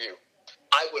pay-per-view?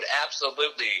 I would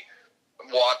absolutely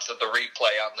watch the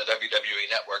replay on the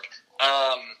WWE Network.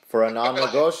 For a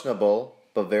non-negotiable,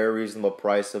 but very reasonable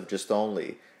price of just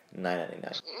only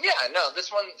 $9.99. Yeah, no,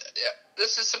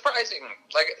 this is surprising,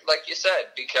 like you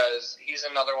said, because he's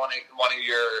another one of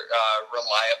your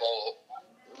reliable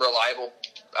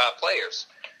players.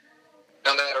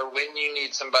 No matter when you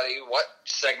need somebody, what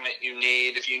segment you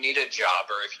need, if you need a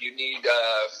jobber, if you need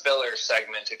a filler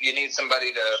segment, if you need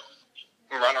somebody to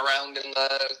run around in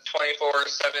the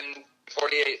 24/7,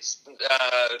 48,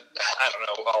 I don't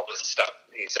know, all this stuff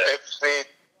he said. It's the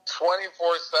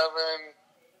 24/7,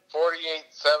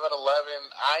 48, 7-Eleven,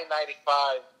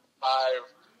 I-95, 5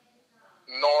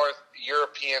 North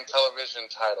European television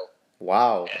title.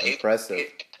 Wow, yeah,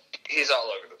 impressive. He's all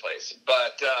over the place.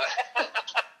 But,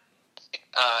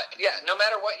 yeah, no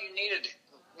matter what you need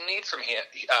from him,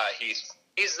 he's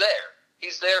there.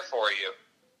 He's there for you.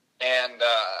 And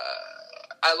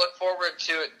I look forward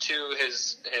to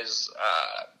his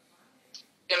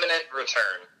imminent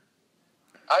return.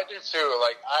 I do too.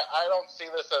 I don't see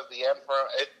this as the end for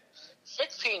him.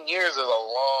 16 years is a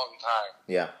long time.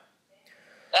 Yeah.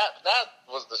 That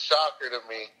was the shocker to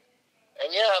me.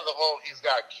 And yeah, the whole he's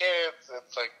got kids.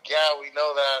 It's like, yeah, we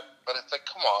know that, but it's like,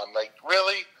 come on,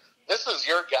 really, this is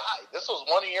your guy. This was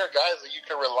one of your guys that you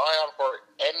can rely on for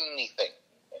anything.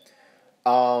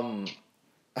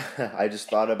 I just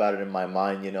thought about it in my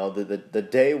mind. The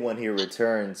day when he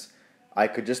returns, I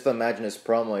could just imagine his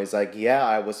promo. He's like, yeah,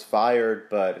 I was fired,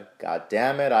 but god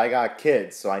damn it, I got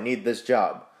kids, so I need this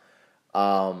job.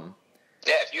 Yeah,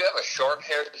 if you have a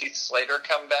short-haired Heath Slater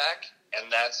come back, and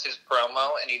that's his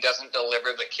promo, and he doesn't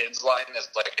deliver the kids line as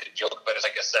a joke, but it's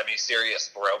a semi-serious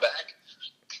throwback,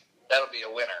 that'll be a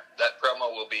winner. That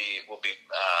promo will be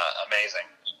amazing.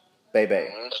 Baby.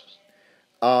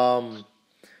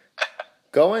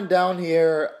 Going down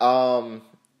here,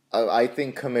 I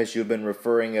think, Kamish, you've been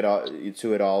referring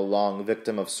to it all along.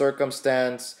 Victim of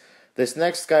circumstance. This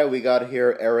next guy we got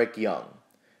here, Eric Young.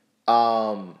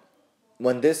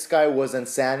 When this guy was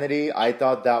Insanity, I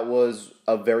thought that was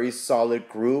a very solid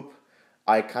group.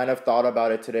 I kind of thought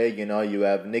about it today. You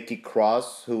have Nikki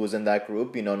Cross, who was in that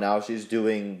group. Now she's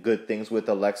doing good things with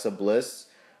Alexa Bliss.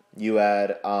 You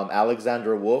had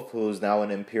Alexander Wolf, who's now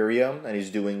in Imperium, and he's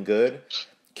doing good.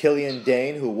 Killian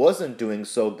Dane, who wasn't doing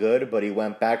so good, but he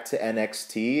went back to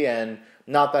NXT, and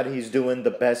not that he's doing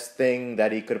the best thing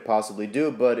that he could possibly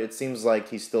do, but it seems like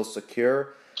he's still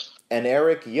secure. And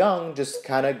Eric Young just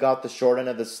kind of got the short end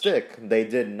of the stick. They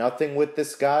did nothing with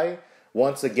this guy.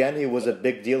 Once again, he was a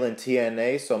big deal in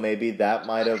TNA, so maybe that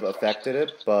might have affected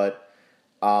it. But,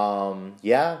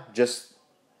 yeah, just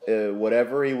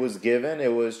whatever he was given,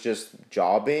 it was just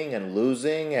jobbing and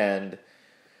losing and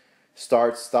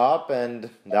start-stop, and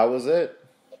that was it.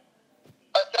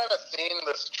 I've kind of seen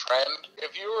this trend.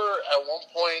 If you were at one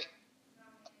point,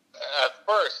 at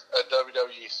first, a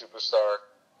WWE superstar,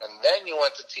 and then you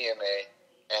went to TNA,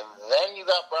 and then you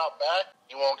got brought back,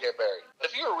 you won't get buried.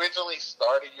 If you originally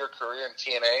started your career in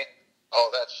TNA,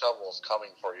 that shovel's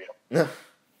coming for you.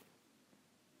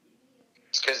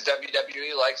 It's because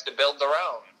WWE likes to build their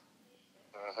own.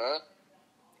 Mm-hmm.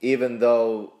 Even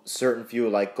though certain few,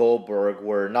 like Goldberg,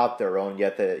 were not their own,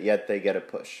 yet they get a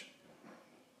push.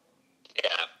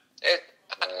 Yeah.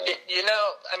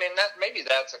 Maybe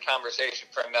that's a conversation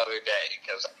for another day,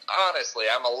 because honestly,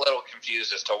 I'm a little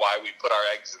confused as to why we put our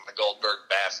eggs in the Goldberg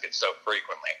basket so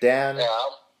frequently. Dan? Yeah,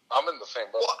 I'm in the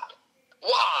same boat.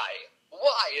 Why?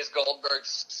 Why is Goldberg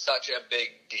such a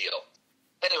big deal?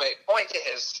 Anyway, point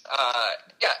is,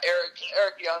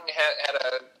 Eric Young had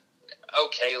a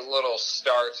okay little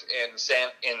start in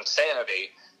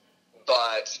Insanity,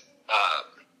 but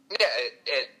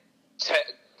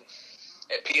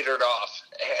it petered off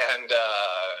and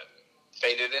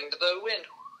faded into the wind.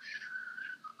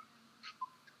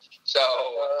 So,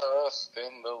 Dust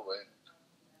in the wind.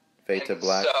 Fade to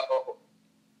black. So,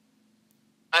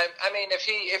 I mean, if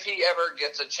he ever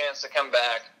gets a chance to come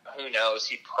back, who knows?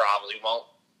 He probably won't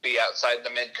be outside the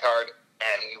mid card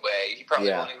anyway. He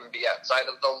probably won't even be outside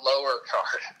of the lower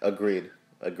card. Agreed.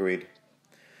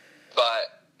 But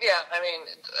yeah, I mean,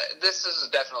 this is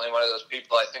definitely one of those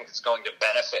people I think is going to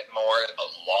benefit more in the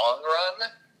long run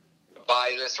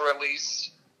by this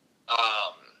release.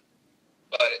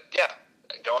 But yeah,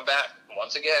 going back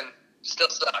once again, still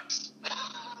sucks.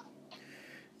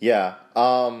 Yeah.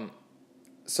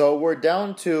 So we're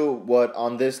down to what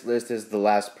on this list is the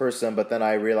last person, but then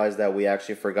I realized that we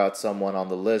actually forgot someone on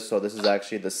the list, so this is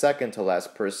actually the second to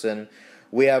last person.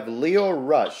 We have Leo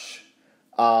Rush,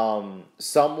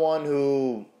 someone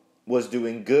who was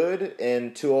doing good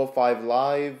in 205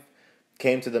 Live,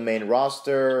 came to the main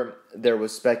roster. There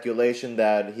was speculation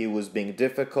that he was being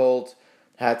difficult,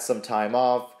 had some time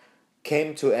off,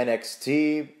 came to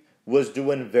NXT, was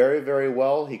doing very, very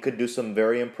well. He could do some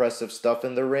very impressive stuff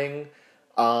in the ring.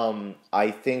 I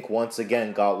think once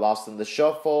again got lost in the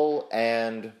shuffle,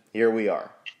 and here we are.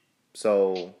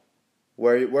 So,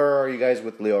 where are you guys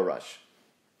with Leo Rush?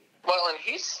 Well, and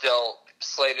he's still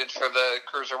slated for the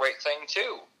cruiserweight thing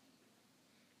too.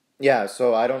 Yeah,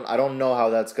 so I don't know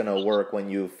how that's gonna work when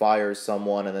you fire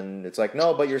someone and then it's like,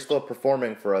 no, but you're still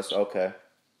performing for us. Okay.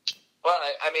 Well,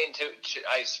 I mean,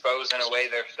 I suppose in a way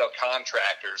they're still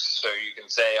contractors, so you can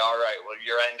say, all right, well,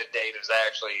 your end of date is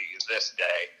actually this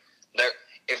day.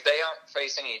 If they aren't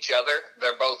facing each other,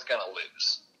 they're both going to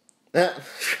lose.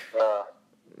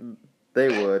 They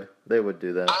would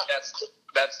do that.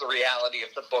 That's the reality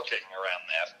of the booking around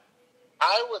that.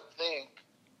 I would think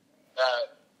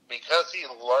that because he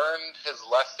learned his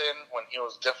lesson when he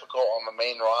was difficult on the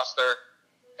main roster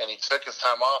and he took his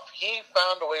time off, he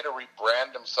found a way to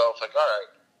rebrand himself like, all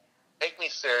right, take me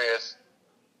serious.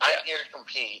 I'm here to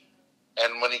compete.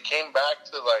 And when he came back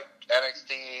to like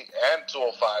NXT and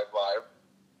 205 Live,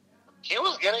 he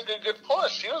was getting a good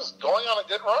push. He was going on a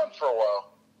good run for a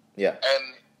while. Yeah.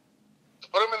 And to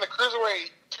put him in the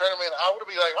cruiserweight tournament, I would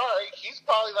be like, all right, he's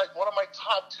probably like one of my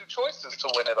top two choices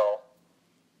to win it all.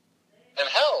 And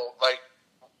hell, like,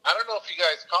 I don't know if you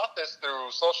guys caught this through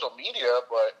social media,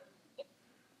 but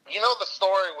you know the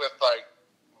story with like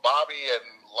Bobby and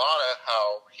Lana,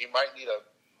 how he might need a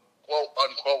quote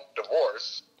unquote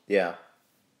divorce. Yeah.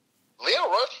 Leo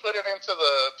Rush put it into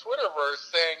the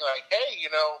Twitterverse saying like, hey, you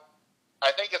know, I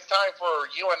think it's time for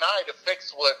you and I to fix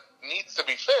what needs to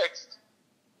be fixed,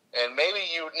 and maybe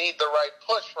you need the right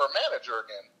push for a manager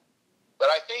again. But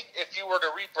I think if you were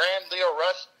to rebrand Leo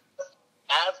Rush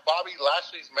as Bobby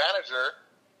Lashley's manager,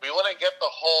 we wouldn't get the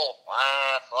whole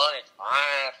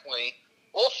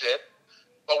bullshit,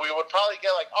 but we would probably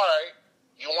get like, all right,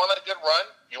 you want a good run?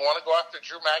 You want to go after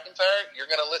Drew McIntyre? You're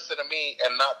going to listen to me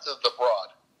and not to the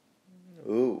Broad.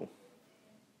 Ooh.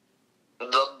 The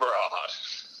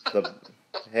Broad.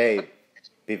 Hey,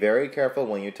 be very careful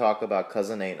when you talk about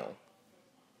Cousin Anal.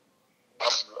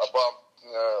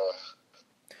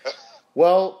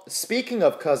 Well, speaking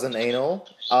of Cousin Anal,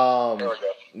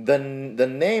 the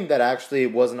name that actually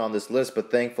wasn't on this list,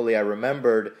 but thankfully I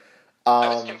remembered. I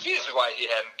was confused why he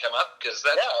hadn't come up, because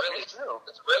that's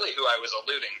really who I was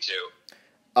alluding to.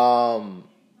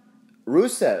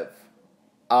 Rusev.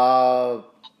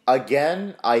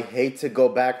 Again, I hate to go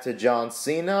back to John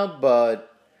Cena, but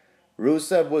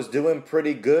Rusev was doing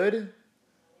pretty good,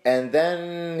 and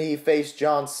then he faced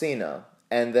John Cena,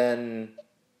 and then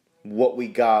what we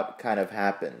got kind of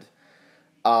happened.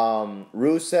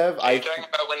 Rusev, Are you talking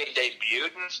about when he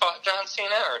debuted and fought John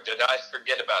Cena, or did I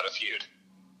forget about a feud?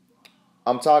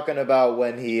 I'm talking about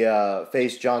when he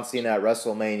faced John Cena at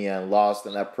WrestleMania and lost,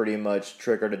 and that pretty much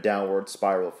triggered a downward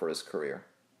spiral for his career.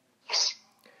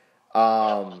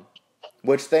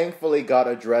 Which thankfully got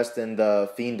addressed in the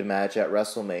Fiend match at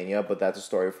WrestleMania, but that's a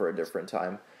story for a different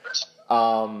time.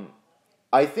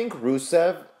 I think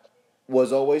Rusev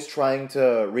was always trying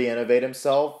to re-innovate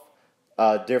himself.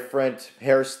 Different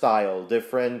hairstyle,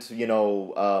 different,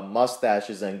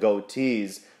 mustaches and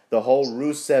goatees. The whole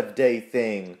Rusev Day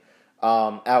thing.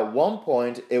 At one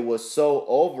point, it was so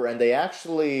over, and they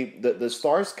actually, the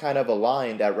stars kind of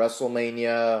aligned at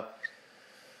WrestleMania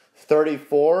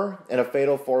 34 in a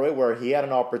Fatal 4-Way where he had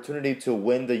an opportunity to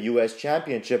win the U.S.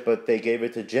 Championship, but they gave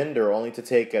it to Jinder only to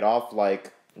take it off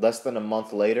like less than a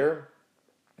month later.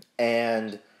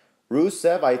 And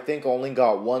Rusev, I think, only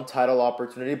got one title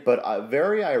opportunity, but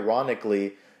very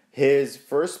ironically, his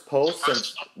first post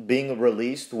since being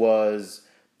released was,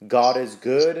 God is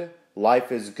good,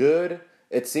 life is good.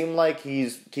 It seemed like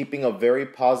he's keeping a very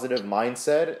positive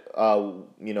mindset,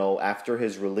 after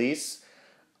his release.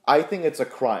 I think it's a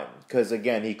crime because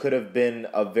again, he could have been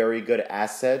a very good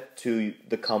asset to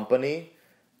the company,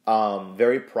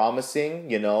 very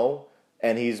promising,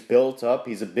 and he's built up.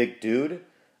 He's a big dude.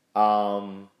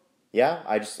 Um, yeah,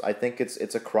 I think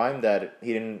it's a crime that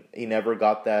he never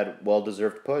got that well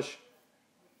deserved push.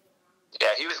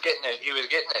 Yeah, he was getting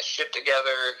his shit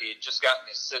together. He had just gotten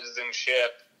his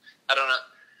citizenship. I don't know.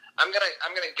 I'm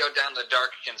gonna go down the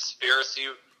dark conspiracy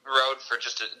road for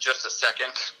just a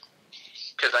second,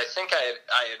 because I think I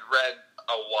had read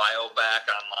a while back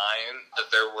online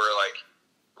that there were like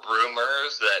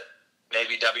rumors that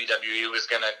maybe WWE was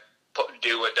gonna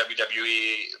do what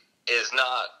WWE is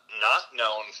not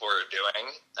known for doing,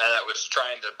 and that was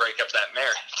trying to break up that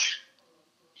marriage.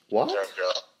 What?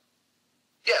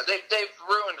 Yeah, they've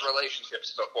ruined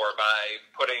relationships before by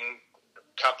putting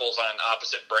couples on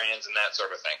opposite brands and that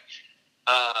sort of thing.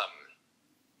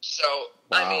 So,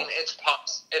 wow. I mean, it's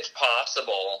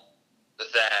possible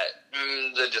that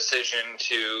the decision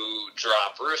to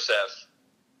drop Rusev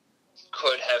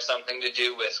could have something to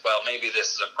do with, well, maybe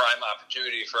this is a prime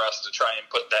opportunity for us to try and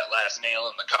put that last nail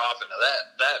in the coffin of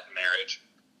that marriage.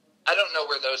 I don't know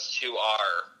where those two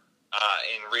are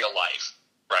in real life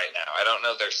right now. I don't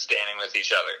know they're standing with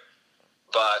each other.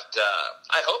 But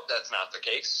I hope that's not the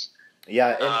case.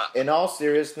 Yeah, in all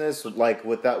seriousness, like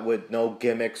with no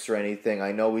gimmicks or anything,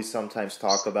 I know we sometimes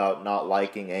talk about not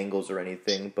liking angles or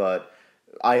anything, but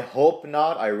I hope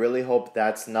not. I really hope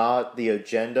that's not the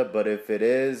agenda, but if it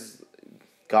is,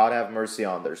 God have mercy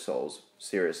on their souls.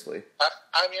 Seriously.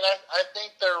 I mean, I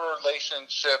think their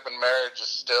relationship and marriage is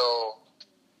still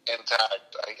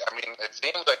intact. I mean, it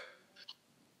seems like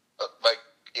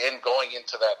in going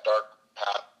into that dark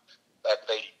path that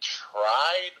they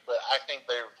tried, but I think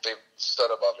they've stood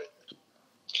above it.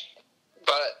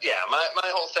 But yeah,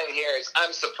 my whole thing here is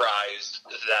I'm surprised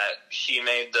that he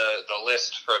made the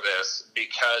list for this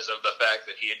because of the fact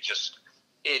that he had just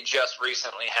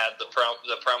recently had the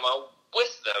promo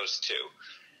with those two,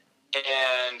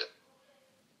 and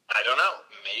I don't know,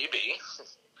 maybe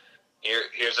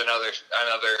here's another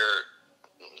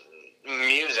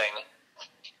musing.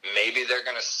 Maybe they're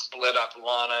going to split up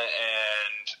Lana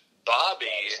and Bobby,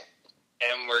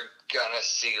 and we're going to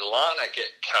see Lana get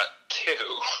cut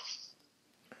too.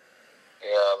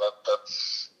 Yeah,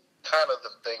 that's kind of the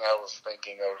thing I was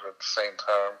thinking of at the same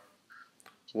time.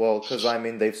 Well, because, I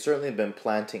mean, they've certainly been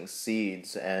planting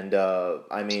seeds, and,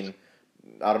 I mean,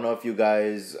 I don't know if you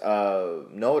guys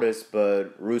noticed,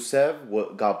 but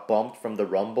Rusev got bumped from the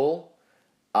Rumble,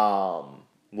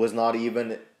 was not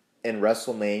even in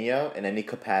WrestleMania in any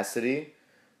capacity.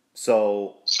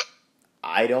 So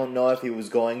I don't know if he was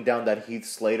going down that Heath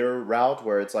Slater route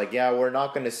where it's like, yeah, we're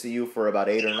not going to see you for about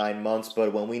 8 or 9 months,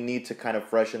 but when we need to kind of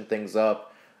freshen things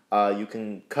up, you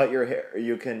can cut your hair,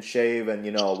 you can shave, and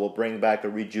we'll bring back a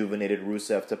rejuvenated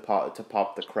Rusev to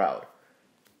pop the crowd.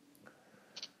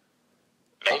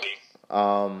 Maybe.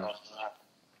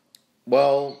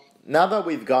 Well, now that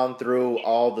we've gone through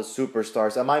all the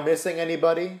superstars, am I missing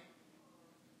anybody?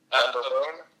 Ember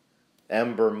Moon?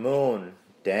 Ember Moon.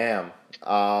 Damn.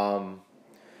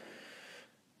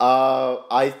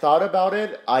 I thought about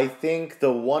it. I think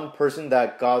the one person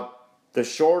that got the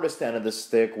shortest end of the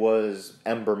stick was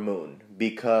Ember Moon,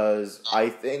 because I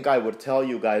think I would tell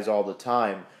you guys all the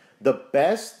time, the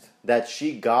best that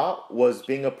she got was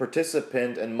being a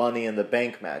participant in Money in the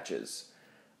Bank matches.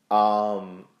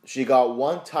 She got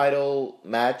one title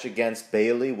match against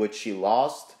Bayley, which she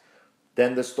lost.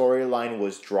 Then the storyline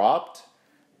was dropped.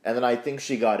 And then I think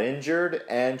she got injured.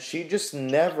 And she just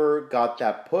never got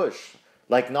that push.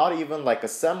 Like, not even like a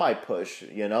semi-push,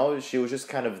 She was just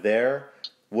kind of there.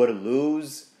 Would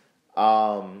lose.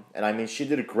 And I mean, she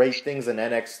did great things in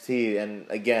NXT. And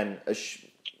again, it's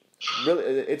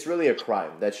really a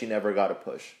crime that she never got a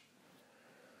push.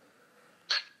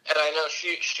 And I know she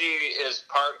is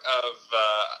part of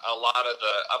a lot of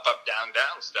the up,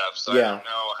 down stuff, so yeah. I don't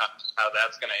know how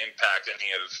that's going to impact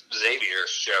any of Xavier's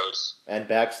shows. And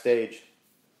backstage.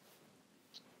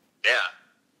 Yeah.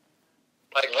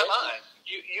 Like, come on.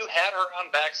 You had her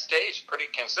on backstage pretty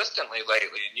consistently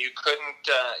lately, and you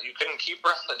couldn't keep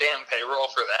her on the damn payroll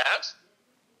for that?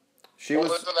 Isn't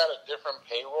that a different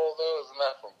payroll, though? Isn't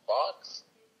that from Fox?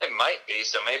 It might be,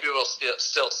 so maybe we'll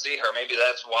still see her. Maybe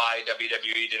that's why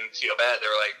WWE didn't feel bad. They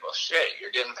were like, well, shit, you're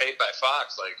getting paid by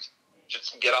Fox. Like,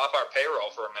 just get off our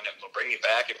payroll for a minute. We'll bring you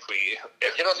back if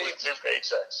you don't need 2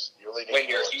 paychecks. You only need when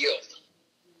you're healed.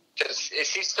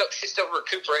 She's still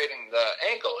recuperating the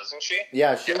ankle, isn't she?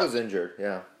 Yeah, she was injured,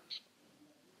 yeah.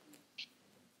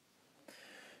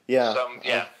 Yeah. So,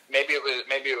 maybe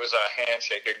it was a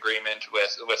handshake agreement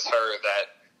with her that,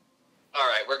 all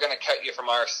right, we're going to cut you from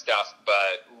our stuff,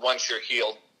 but once you're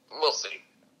healed, we'll see.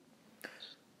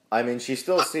 I mean, she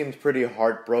still seems pretty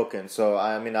heartbroken. So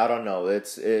I mean, I don't know.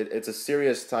 It's a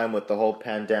serious time with the whole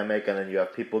pandemic, and then you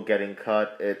have people getting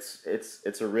cut.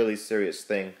 It's a really serious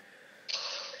thing.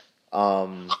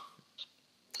 Now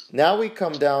we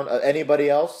come down. Anybody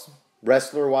else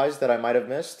wrestler wise that I might have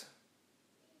missed?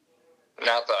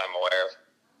 Not that I'm aware of.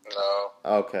 No.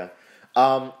 Okay.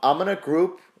 I'm gonna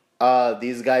group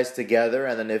these guys together,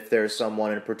 and then if there's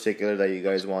someone in particular that you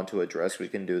guys want to address, we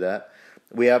can do that.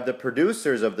 We have the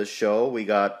producers of the show. We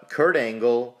got Kurt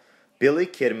Angle, Billy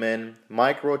Kidman,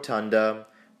 Mike Rotunda,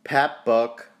 Pat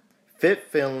Buck, Fit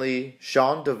Finlay,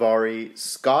 Sean Devari,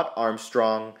 Scott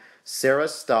Armstrong, Sarah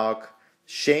Stock,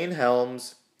 Shane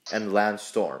Helms, and Lance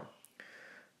Storm.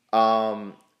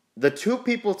 The two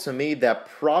people to me that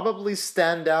probably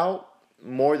stand out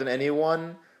more than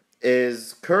anyone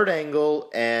is Kurt Angle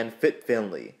and Fit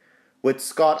Finlay, with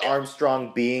Scott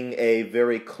Armstrong being a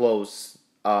very close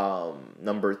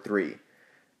number 3.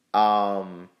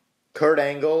 Kurt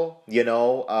Angle,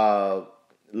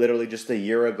 literally just a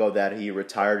year ago that he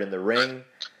retired in the ring.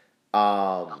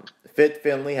 Fit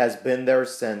Finlay has been there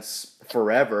since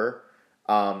forever.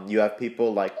 You have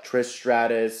people like Trish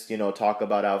Stratus, talk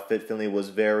about how Fit Finlay was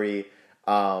very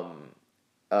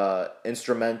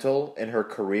instrumental in her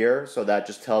career. So that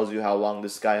just tells you how long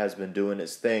this guy has been doing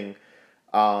his thing.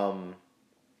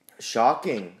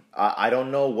 Shocking. I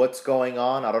don't know what's going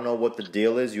on. I don't know what the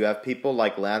deal is. You have people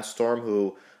like Lance Storm,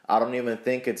 who I don't even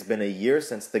think it's been a year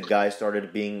since the guy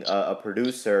started being a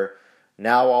producer.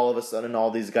 Now all of a sudden all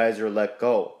these guys are let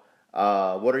go.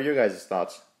 What are your guys'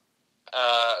 thoughts?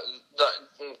 The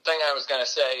thing I was going to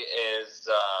say is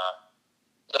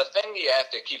the thing you have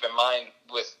to keep in mind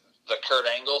with the Kurt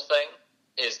Angle thing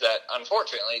is that,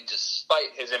 unfortunately,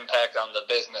 despite his impact on the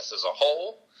business as a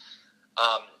whole,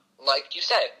 like you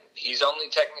said, he's only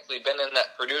technically been in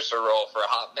that producer role for a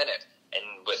hot minute. And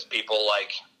with people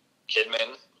like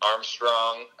Kidman,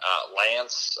 Armstrong,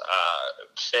 Lance,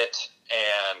 Fit,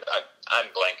 and I'm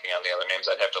blanking on the other names.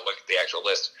 I'd have to look at the actual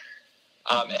list.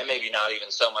 And maybe not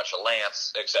even so much a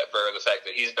Lance, except for the fact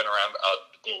that he's been around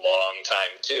a long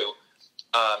time, too.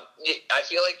 I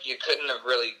feel like you couldn't have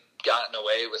really gotten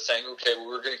away with saying, okay, well,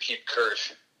 we're going to keep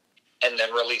Kurt and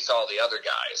then release all the other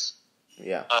guys.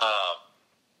 Yeah.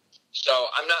 So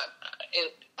I'm not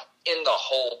in the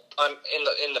whole. I'm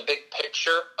in the big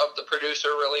picture of the producer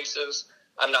releases.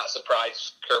 I'm not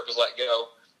surprised Kurt was let go.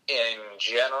 In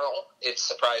general, it's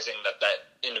surprising that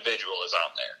individual is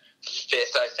on there.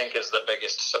 Fifth, I think, is the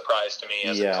biggest surprise to me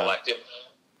as a collective,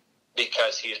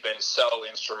 because he's been so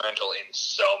instrumental in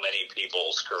so many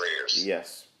people's careers.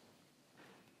 Yes.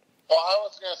 Well, I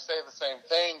was going to say the same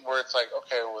thing, where it's like,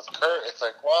 okay, with Kurt, it's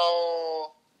like,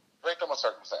 well, victim of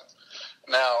circumstance.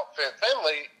 Now,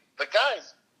 Finlay, the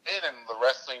guy's been in the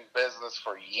wrestling business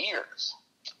for years,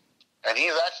 and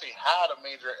he's actually had a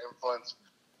major influence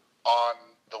on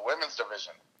the women's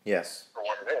division. Yes. For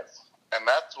what it is. And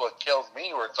that's what kills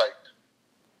me, where it's like,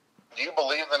 do you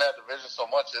believe in that division so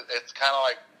much? It's kind of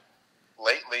like,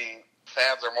 lately,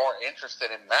 fans are more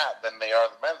interested in that than they are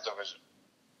the men's division.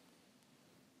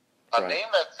 A name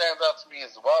that stands out to me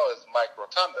as well is Mike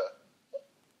Rotunda.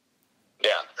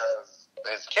 Yeah. Because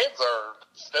his kids are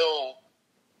still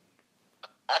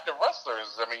active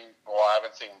wrestlers. I mean, I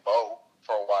haven't seen Bo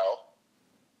for a while.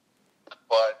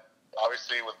 But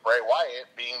obviously with Bray Wyatt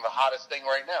being the hottest thing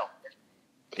right now.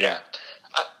 Yeah.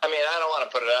 I mean, I don't want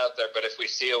to put it out there, but if we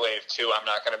see a wave 2, I'm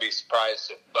not going to be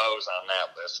surprised if Bo's on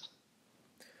that list.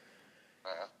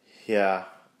 Yeah.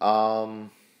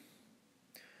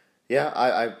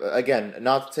 I again,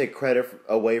 not to take credit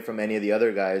away from any of the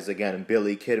other guys. Again,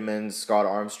 Billy Kidman, Scott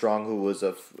Armstrong, who was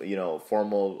a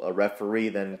formal referee,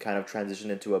 then kind of transitioned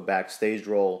into a backstage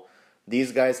role.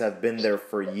 These guys have been there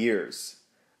for years.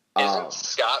 Isn't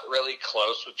Scott really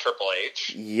close with Triple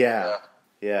H? Yeah.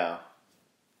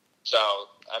 So,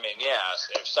 I mean,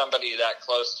 if somebody that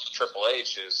close to Triple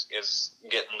H is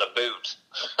getting the boot,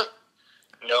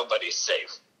 nobody's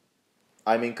safe.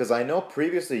 I mean, because I know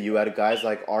previously you had guys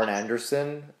like Arn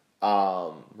Anderson,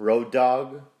 Road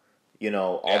Dogg,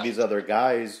 all these other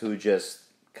guys who just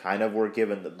kind of were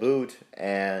given the boot,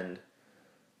 and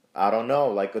I don't know,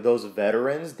 like those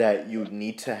veterans that you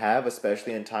need to have,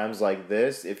 especially in times like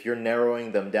this, if you're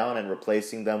narrowing them down and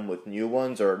replacing them with new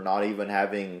ones, or not even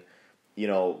having,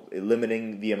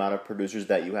 limiting the amount of producers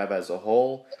that you have as a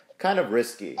whole, kind of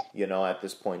risky, at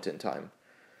this point in time.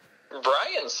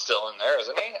 Brian's still in there,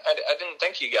 isn't he? I didn't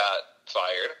think he got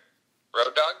fired.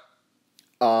 Road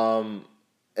Dogg?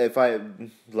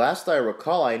 Last I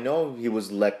recall, I know he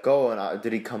was let go, and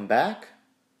did he come back?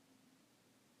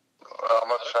 I'm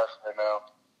not sure right now.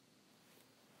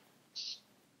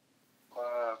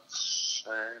 Let's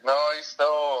see. No, he's still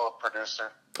a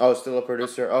producer. Oh, still a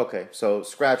producer? Okay, so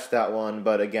scratch that one.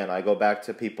 But again, I go back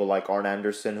to people like Arn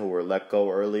Anderson who were let go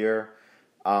earlier.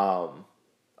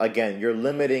 Again, you're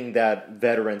limiting that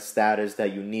veteran status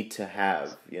that you need to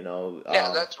have, you know.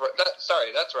 Yeah, that's right.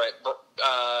 That's right.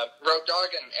 Road Dogg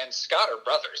and Scott are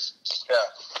brothers.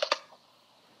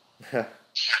 Yeah.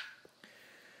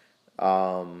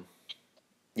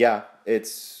 Yeah,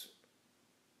 it's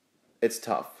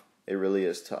tough. It really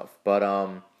is tough. But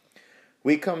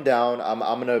we come down. I'm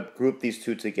gonna group these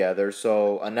two together.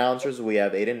 So announcers, we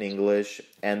have Aiden English,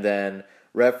 and then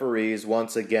referees.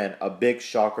 Once again, a big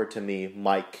shocker to me,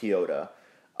 Mike Chioda.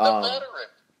 The veteran.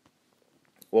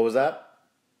 What was that?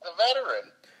 The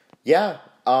veteran. Yeah.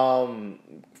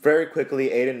 Very quickly,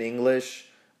 Aiden English.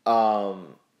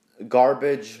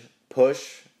 Garbage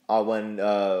push when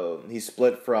he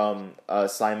split from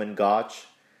Simon Gotch.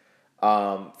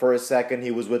 For a second,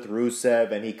 he was with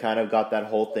Rusev, and he kind of got that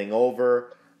whole thing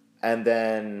over, and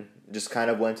then just kind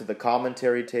of went to the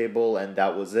commentary table, and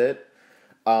that was it.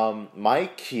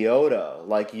 Mike Chioda,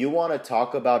 like, you want to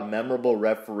talk about memorable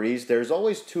referees, there's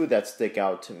always two that stick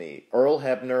out to me. Earl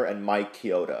Hebner and Mike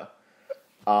Chioda.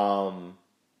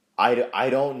 I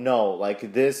don't know.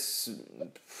 Like, this,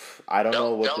 I don't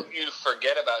know what... Don't you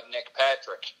forget about Nick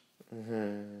Patrick.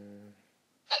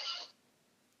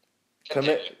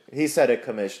 He said it,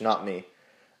 Commish, not me.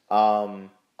 I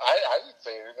didn't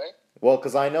say anything. Well,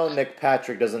 because I know Nick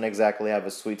Patrick doesn't exactly have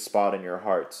a sweet spot in your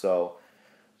heart, so...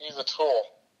 He's a tool.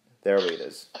 There it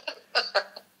is.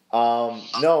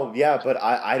 No, yeah, but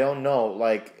I don't know.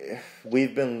 Like,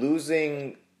 we've been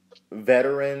losing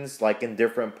veterans, like, in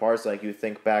different parts. Like, you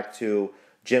think back to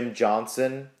Jim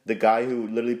Johnson, the guy who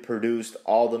literally produced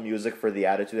all the music for the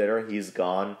Attitude Era. He's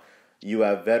gone. You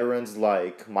have veterans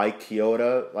like Mike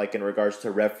Chioda, like, in regards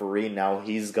to referee. Now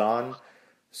he's gone.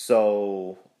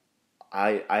 So,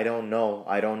 I don't know.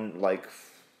 I don't, like...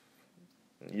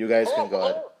 You guys can go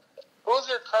ahead. Who's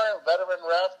your current veteran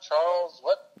ref? Charles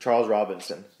what? Charles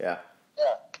Robinson, yeah.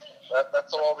 Yeah,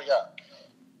 that's all we got.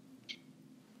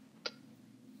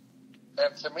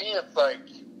 And to me, it's like,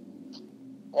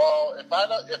 well, if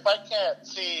I can't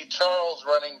see Charles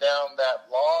running down that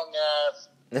long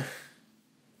ass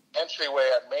entryway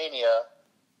at Mania,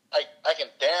 I can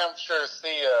damn sure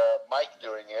see Mike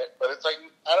doing it. But it's like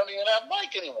I don't even have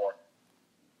Mike anymore.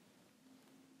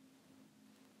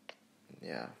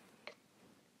 Yeah.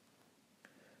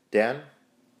 Dan?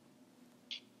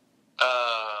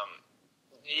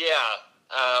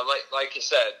 Like you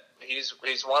said, he's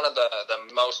one of the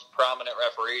most prominent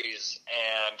referees,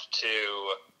 and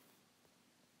to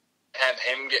have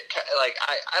him get, like,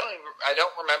 I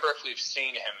don't remember if we've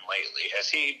seen him lately. Has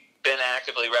he been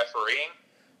actively refereeing?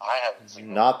 I haven't seen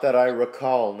him. Not that I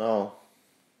recall, no.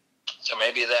 So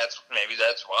maybe that's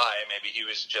why. Maybe he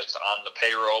was just on the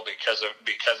payroll because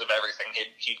of everything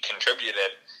he'd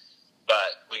contributed.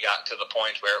 But we got to the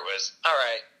point where it was, all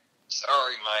right,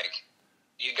 sorry, Mike,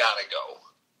 you gotta go.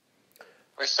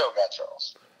 We still got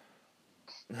Charles.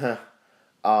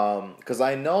 Because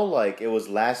I know, like, it was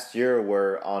last year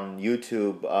where on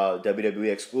YouTube,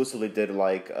 WWE exclusively did,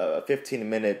 like, a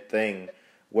 15-minute thing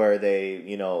where they,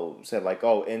 you know, said, like,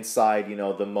 oh, inside, you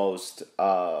know, the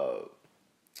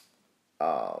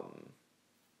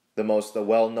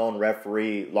well-known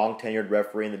referee, long-tenured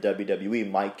referee in the WWE,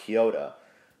 Mike Chioda.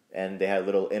 And they had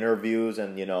little interviews,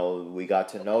 and, you know, we got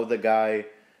to know the guy.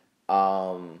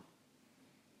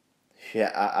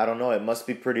 Yeah, I don't know. It must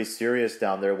be pretty serious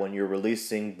down there when you're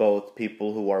releasing both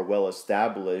people who are well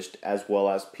established as well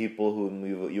as people whom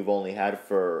you've only had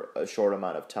for a short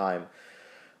amount of time.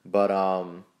 But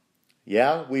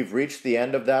yeah, we've reached the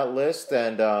end of that list,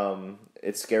 and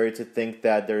it's scary to think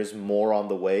that there's more on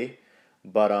the way.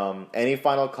 But any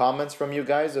final comments from you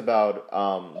guys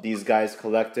about these guys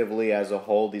collectively as a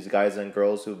whole, these guys and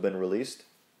girls who've been released?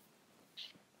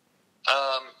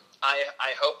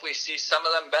 I hope we see some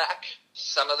of them back.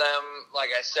 Some of them,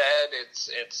 like I said,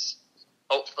 it's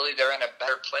hopefully they're in a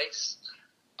better place.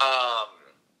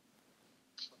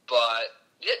 But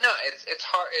yeah, no, it's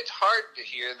hard to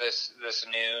hear this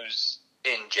news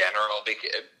in general,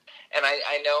 because, and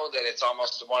I know that it's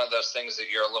almost one of those things that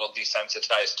you're a little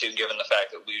desensitized to, given the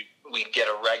fact that we get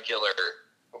a regular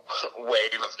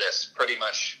wave of this pretty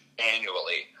much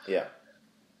annually. Yeah.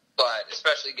 But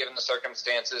especially given the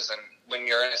circumstances, and when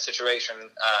you're in a situation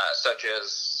such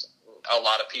as a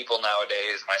lot of people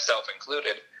nowadays, myself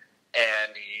included,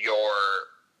 and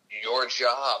your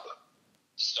job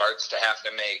starts to have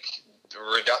to make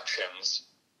reductions,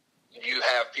 you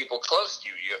have people close to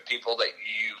you. You have people that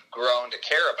you've grown to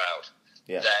care about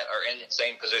that are in the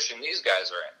same position these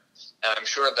guys are in. And I'm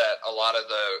sure that a lot of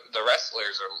the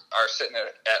wrestlers are sitting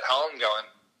at home going,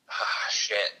 ah,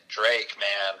 shit, Drake,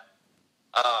 man.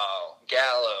 Oh,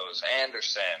 Gallows,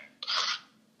 Anderson.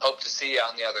 Hope to see you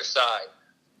on the other side.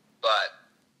 But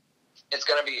it's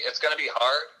gonna be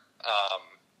hard.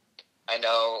 I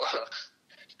know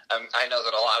I know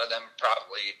that a lot of them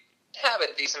probably have a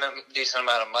decent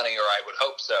amount of money, or I would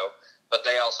hope so, but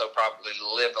they also probably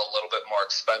live a little bit more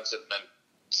expensive than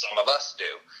some of us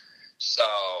do. So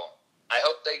I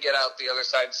hope they get out the other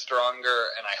side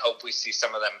stronger, and I hope we see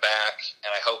some of them back,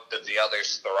 and I hope that the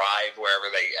others thrive wherever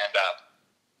they end up.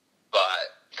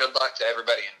 But good luck to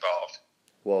everybody involved.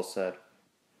 Well said.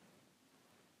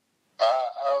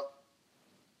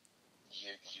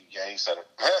 Yeah, he said it.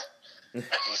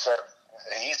 he said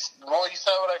what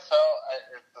I felt.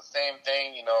 It's the same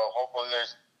thing, hopefully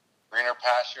there's greener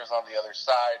pastures on the other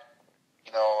side.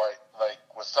 Like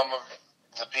with some of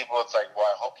the people, it's like, well,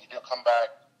 I hope you do come back.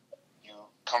 You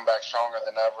come back stronger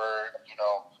than ever.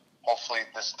 Hopefully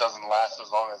this doesn't last as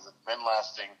long as it's been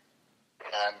lasting,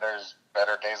 and there's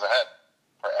better days ahead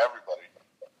for everybody.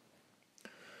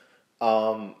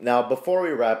 Now, before we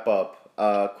wrap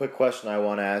up, quick question I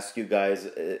want to ask you guys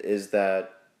is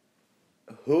that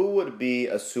who would be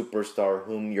a superstar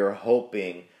whom you're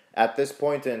hoping at this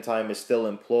point in time is still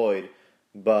employed,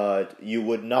 but you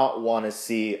would not want to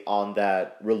see on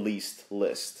that released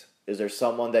list? Is there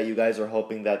someone that you guys are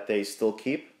hoping that they still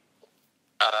keep?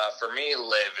 For me,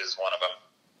 Liv is one of them.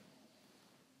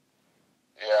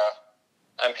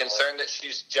 Yeah. I'm concerned that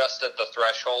she's just at the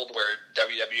threshold where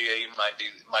WWE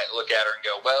might look at her and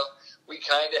go, well, we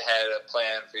kind of had a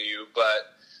plan for you,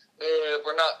 but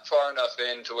we're not far enough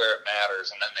in to where it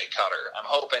matters, and then they cut her. I'm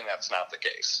hoping that's not the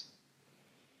case.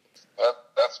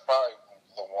 That's probably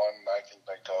the one I can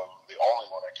think of, the only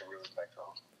one I can really think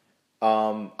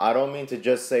of. I don't mean to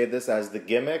just say this as the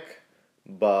gimmick,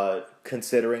 but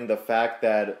considering the fact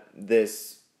that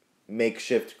this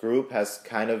makeshift group has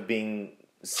kind of been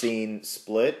seen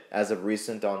split as of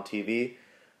recent on TV,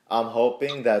 I'm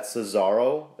hoping that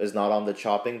Cesaro is not on the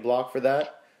chopping block for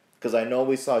that. Because I know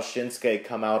we saw Shinsuke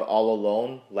come out all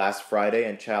alone last Friday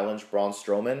and challenge Braun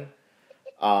Strowman.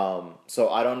 So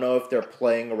I don't know if they're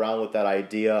playing around with that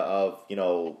idea of,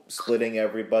 splitting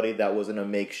everybody that was in a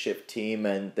makeshift team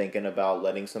and thinking about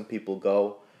letting some people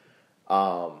go.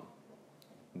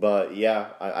 But yeah,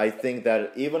 I think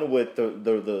that even with the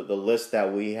list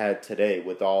that we had today,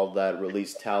 with all that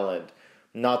released talent,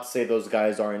 not to say those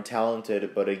guys aren't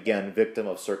talented, but again, victim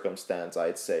of circumstance,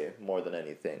 I'd say, more than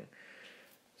anything.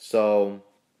 So,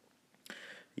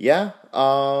 yeah,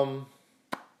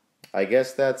 I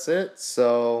guess that's it.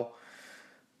 So,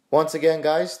 once again,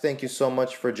 guys, thank you so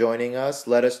much for joining us.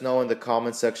 Let us know in the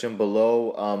comment section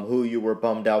below who you were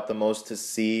bummed out the most to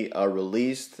see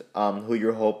released, who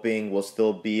you're hoping will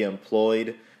still be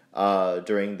employed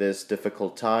during this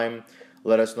difficult time.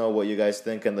 Let us know what you guys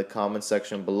think in the comment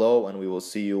section below, and we will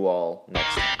see you all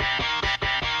next time.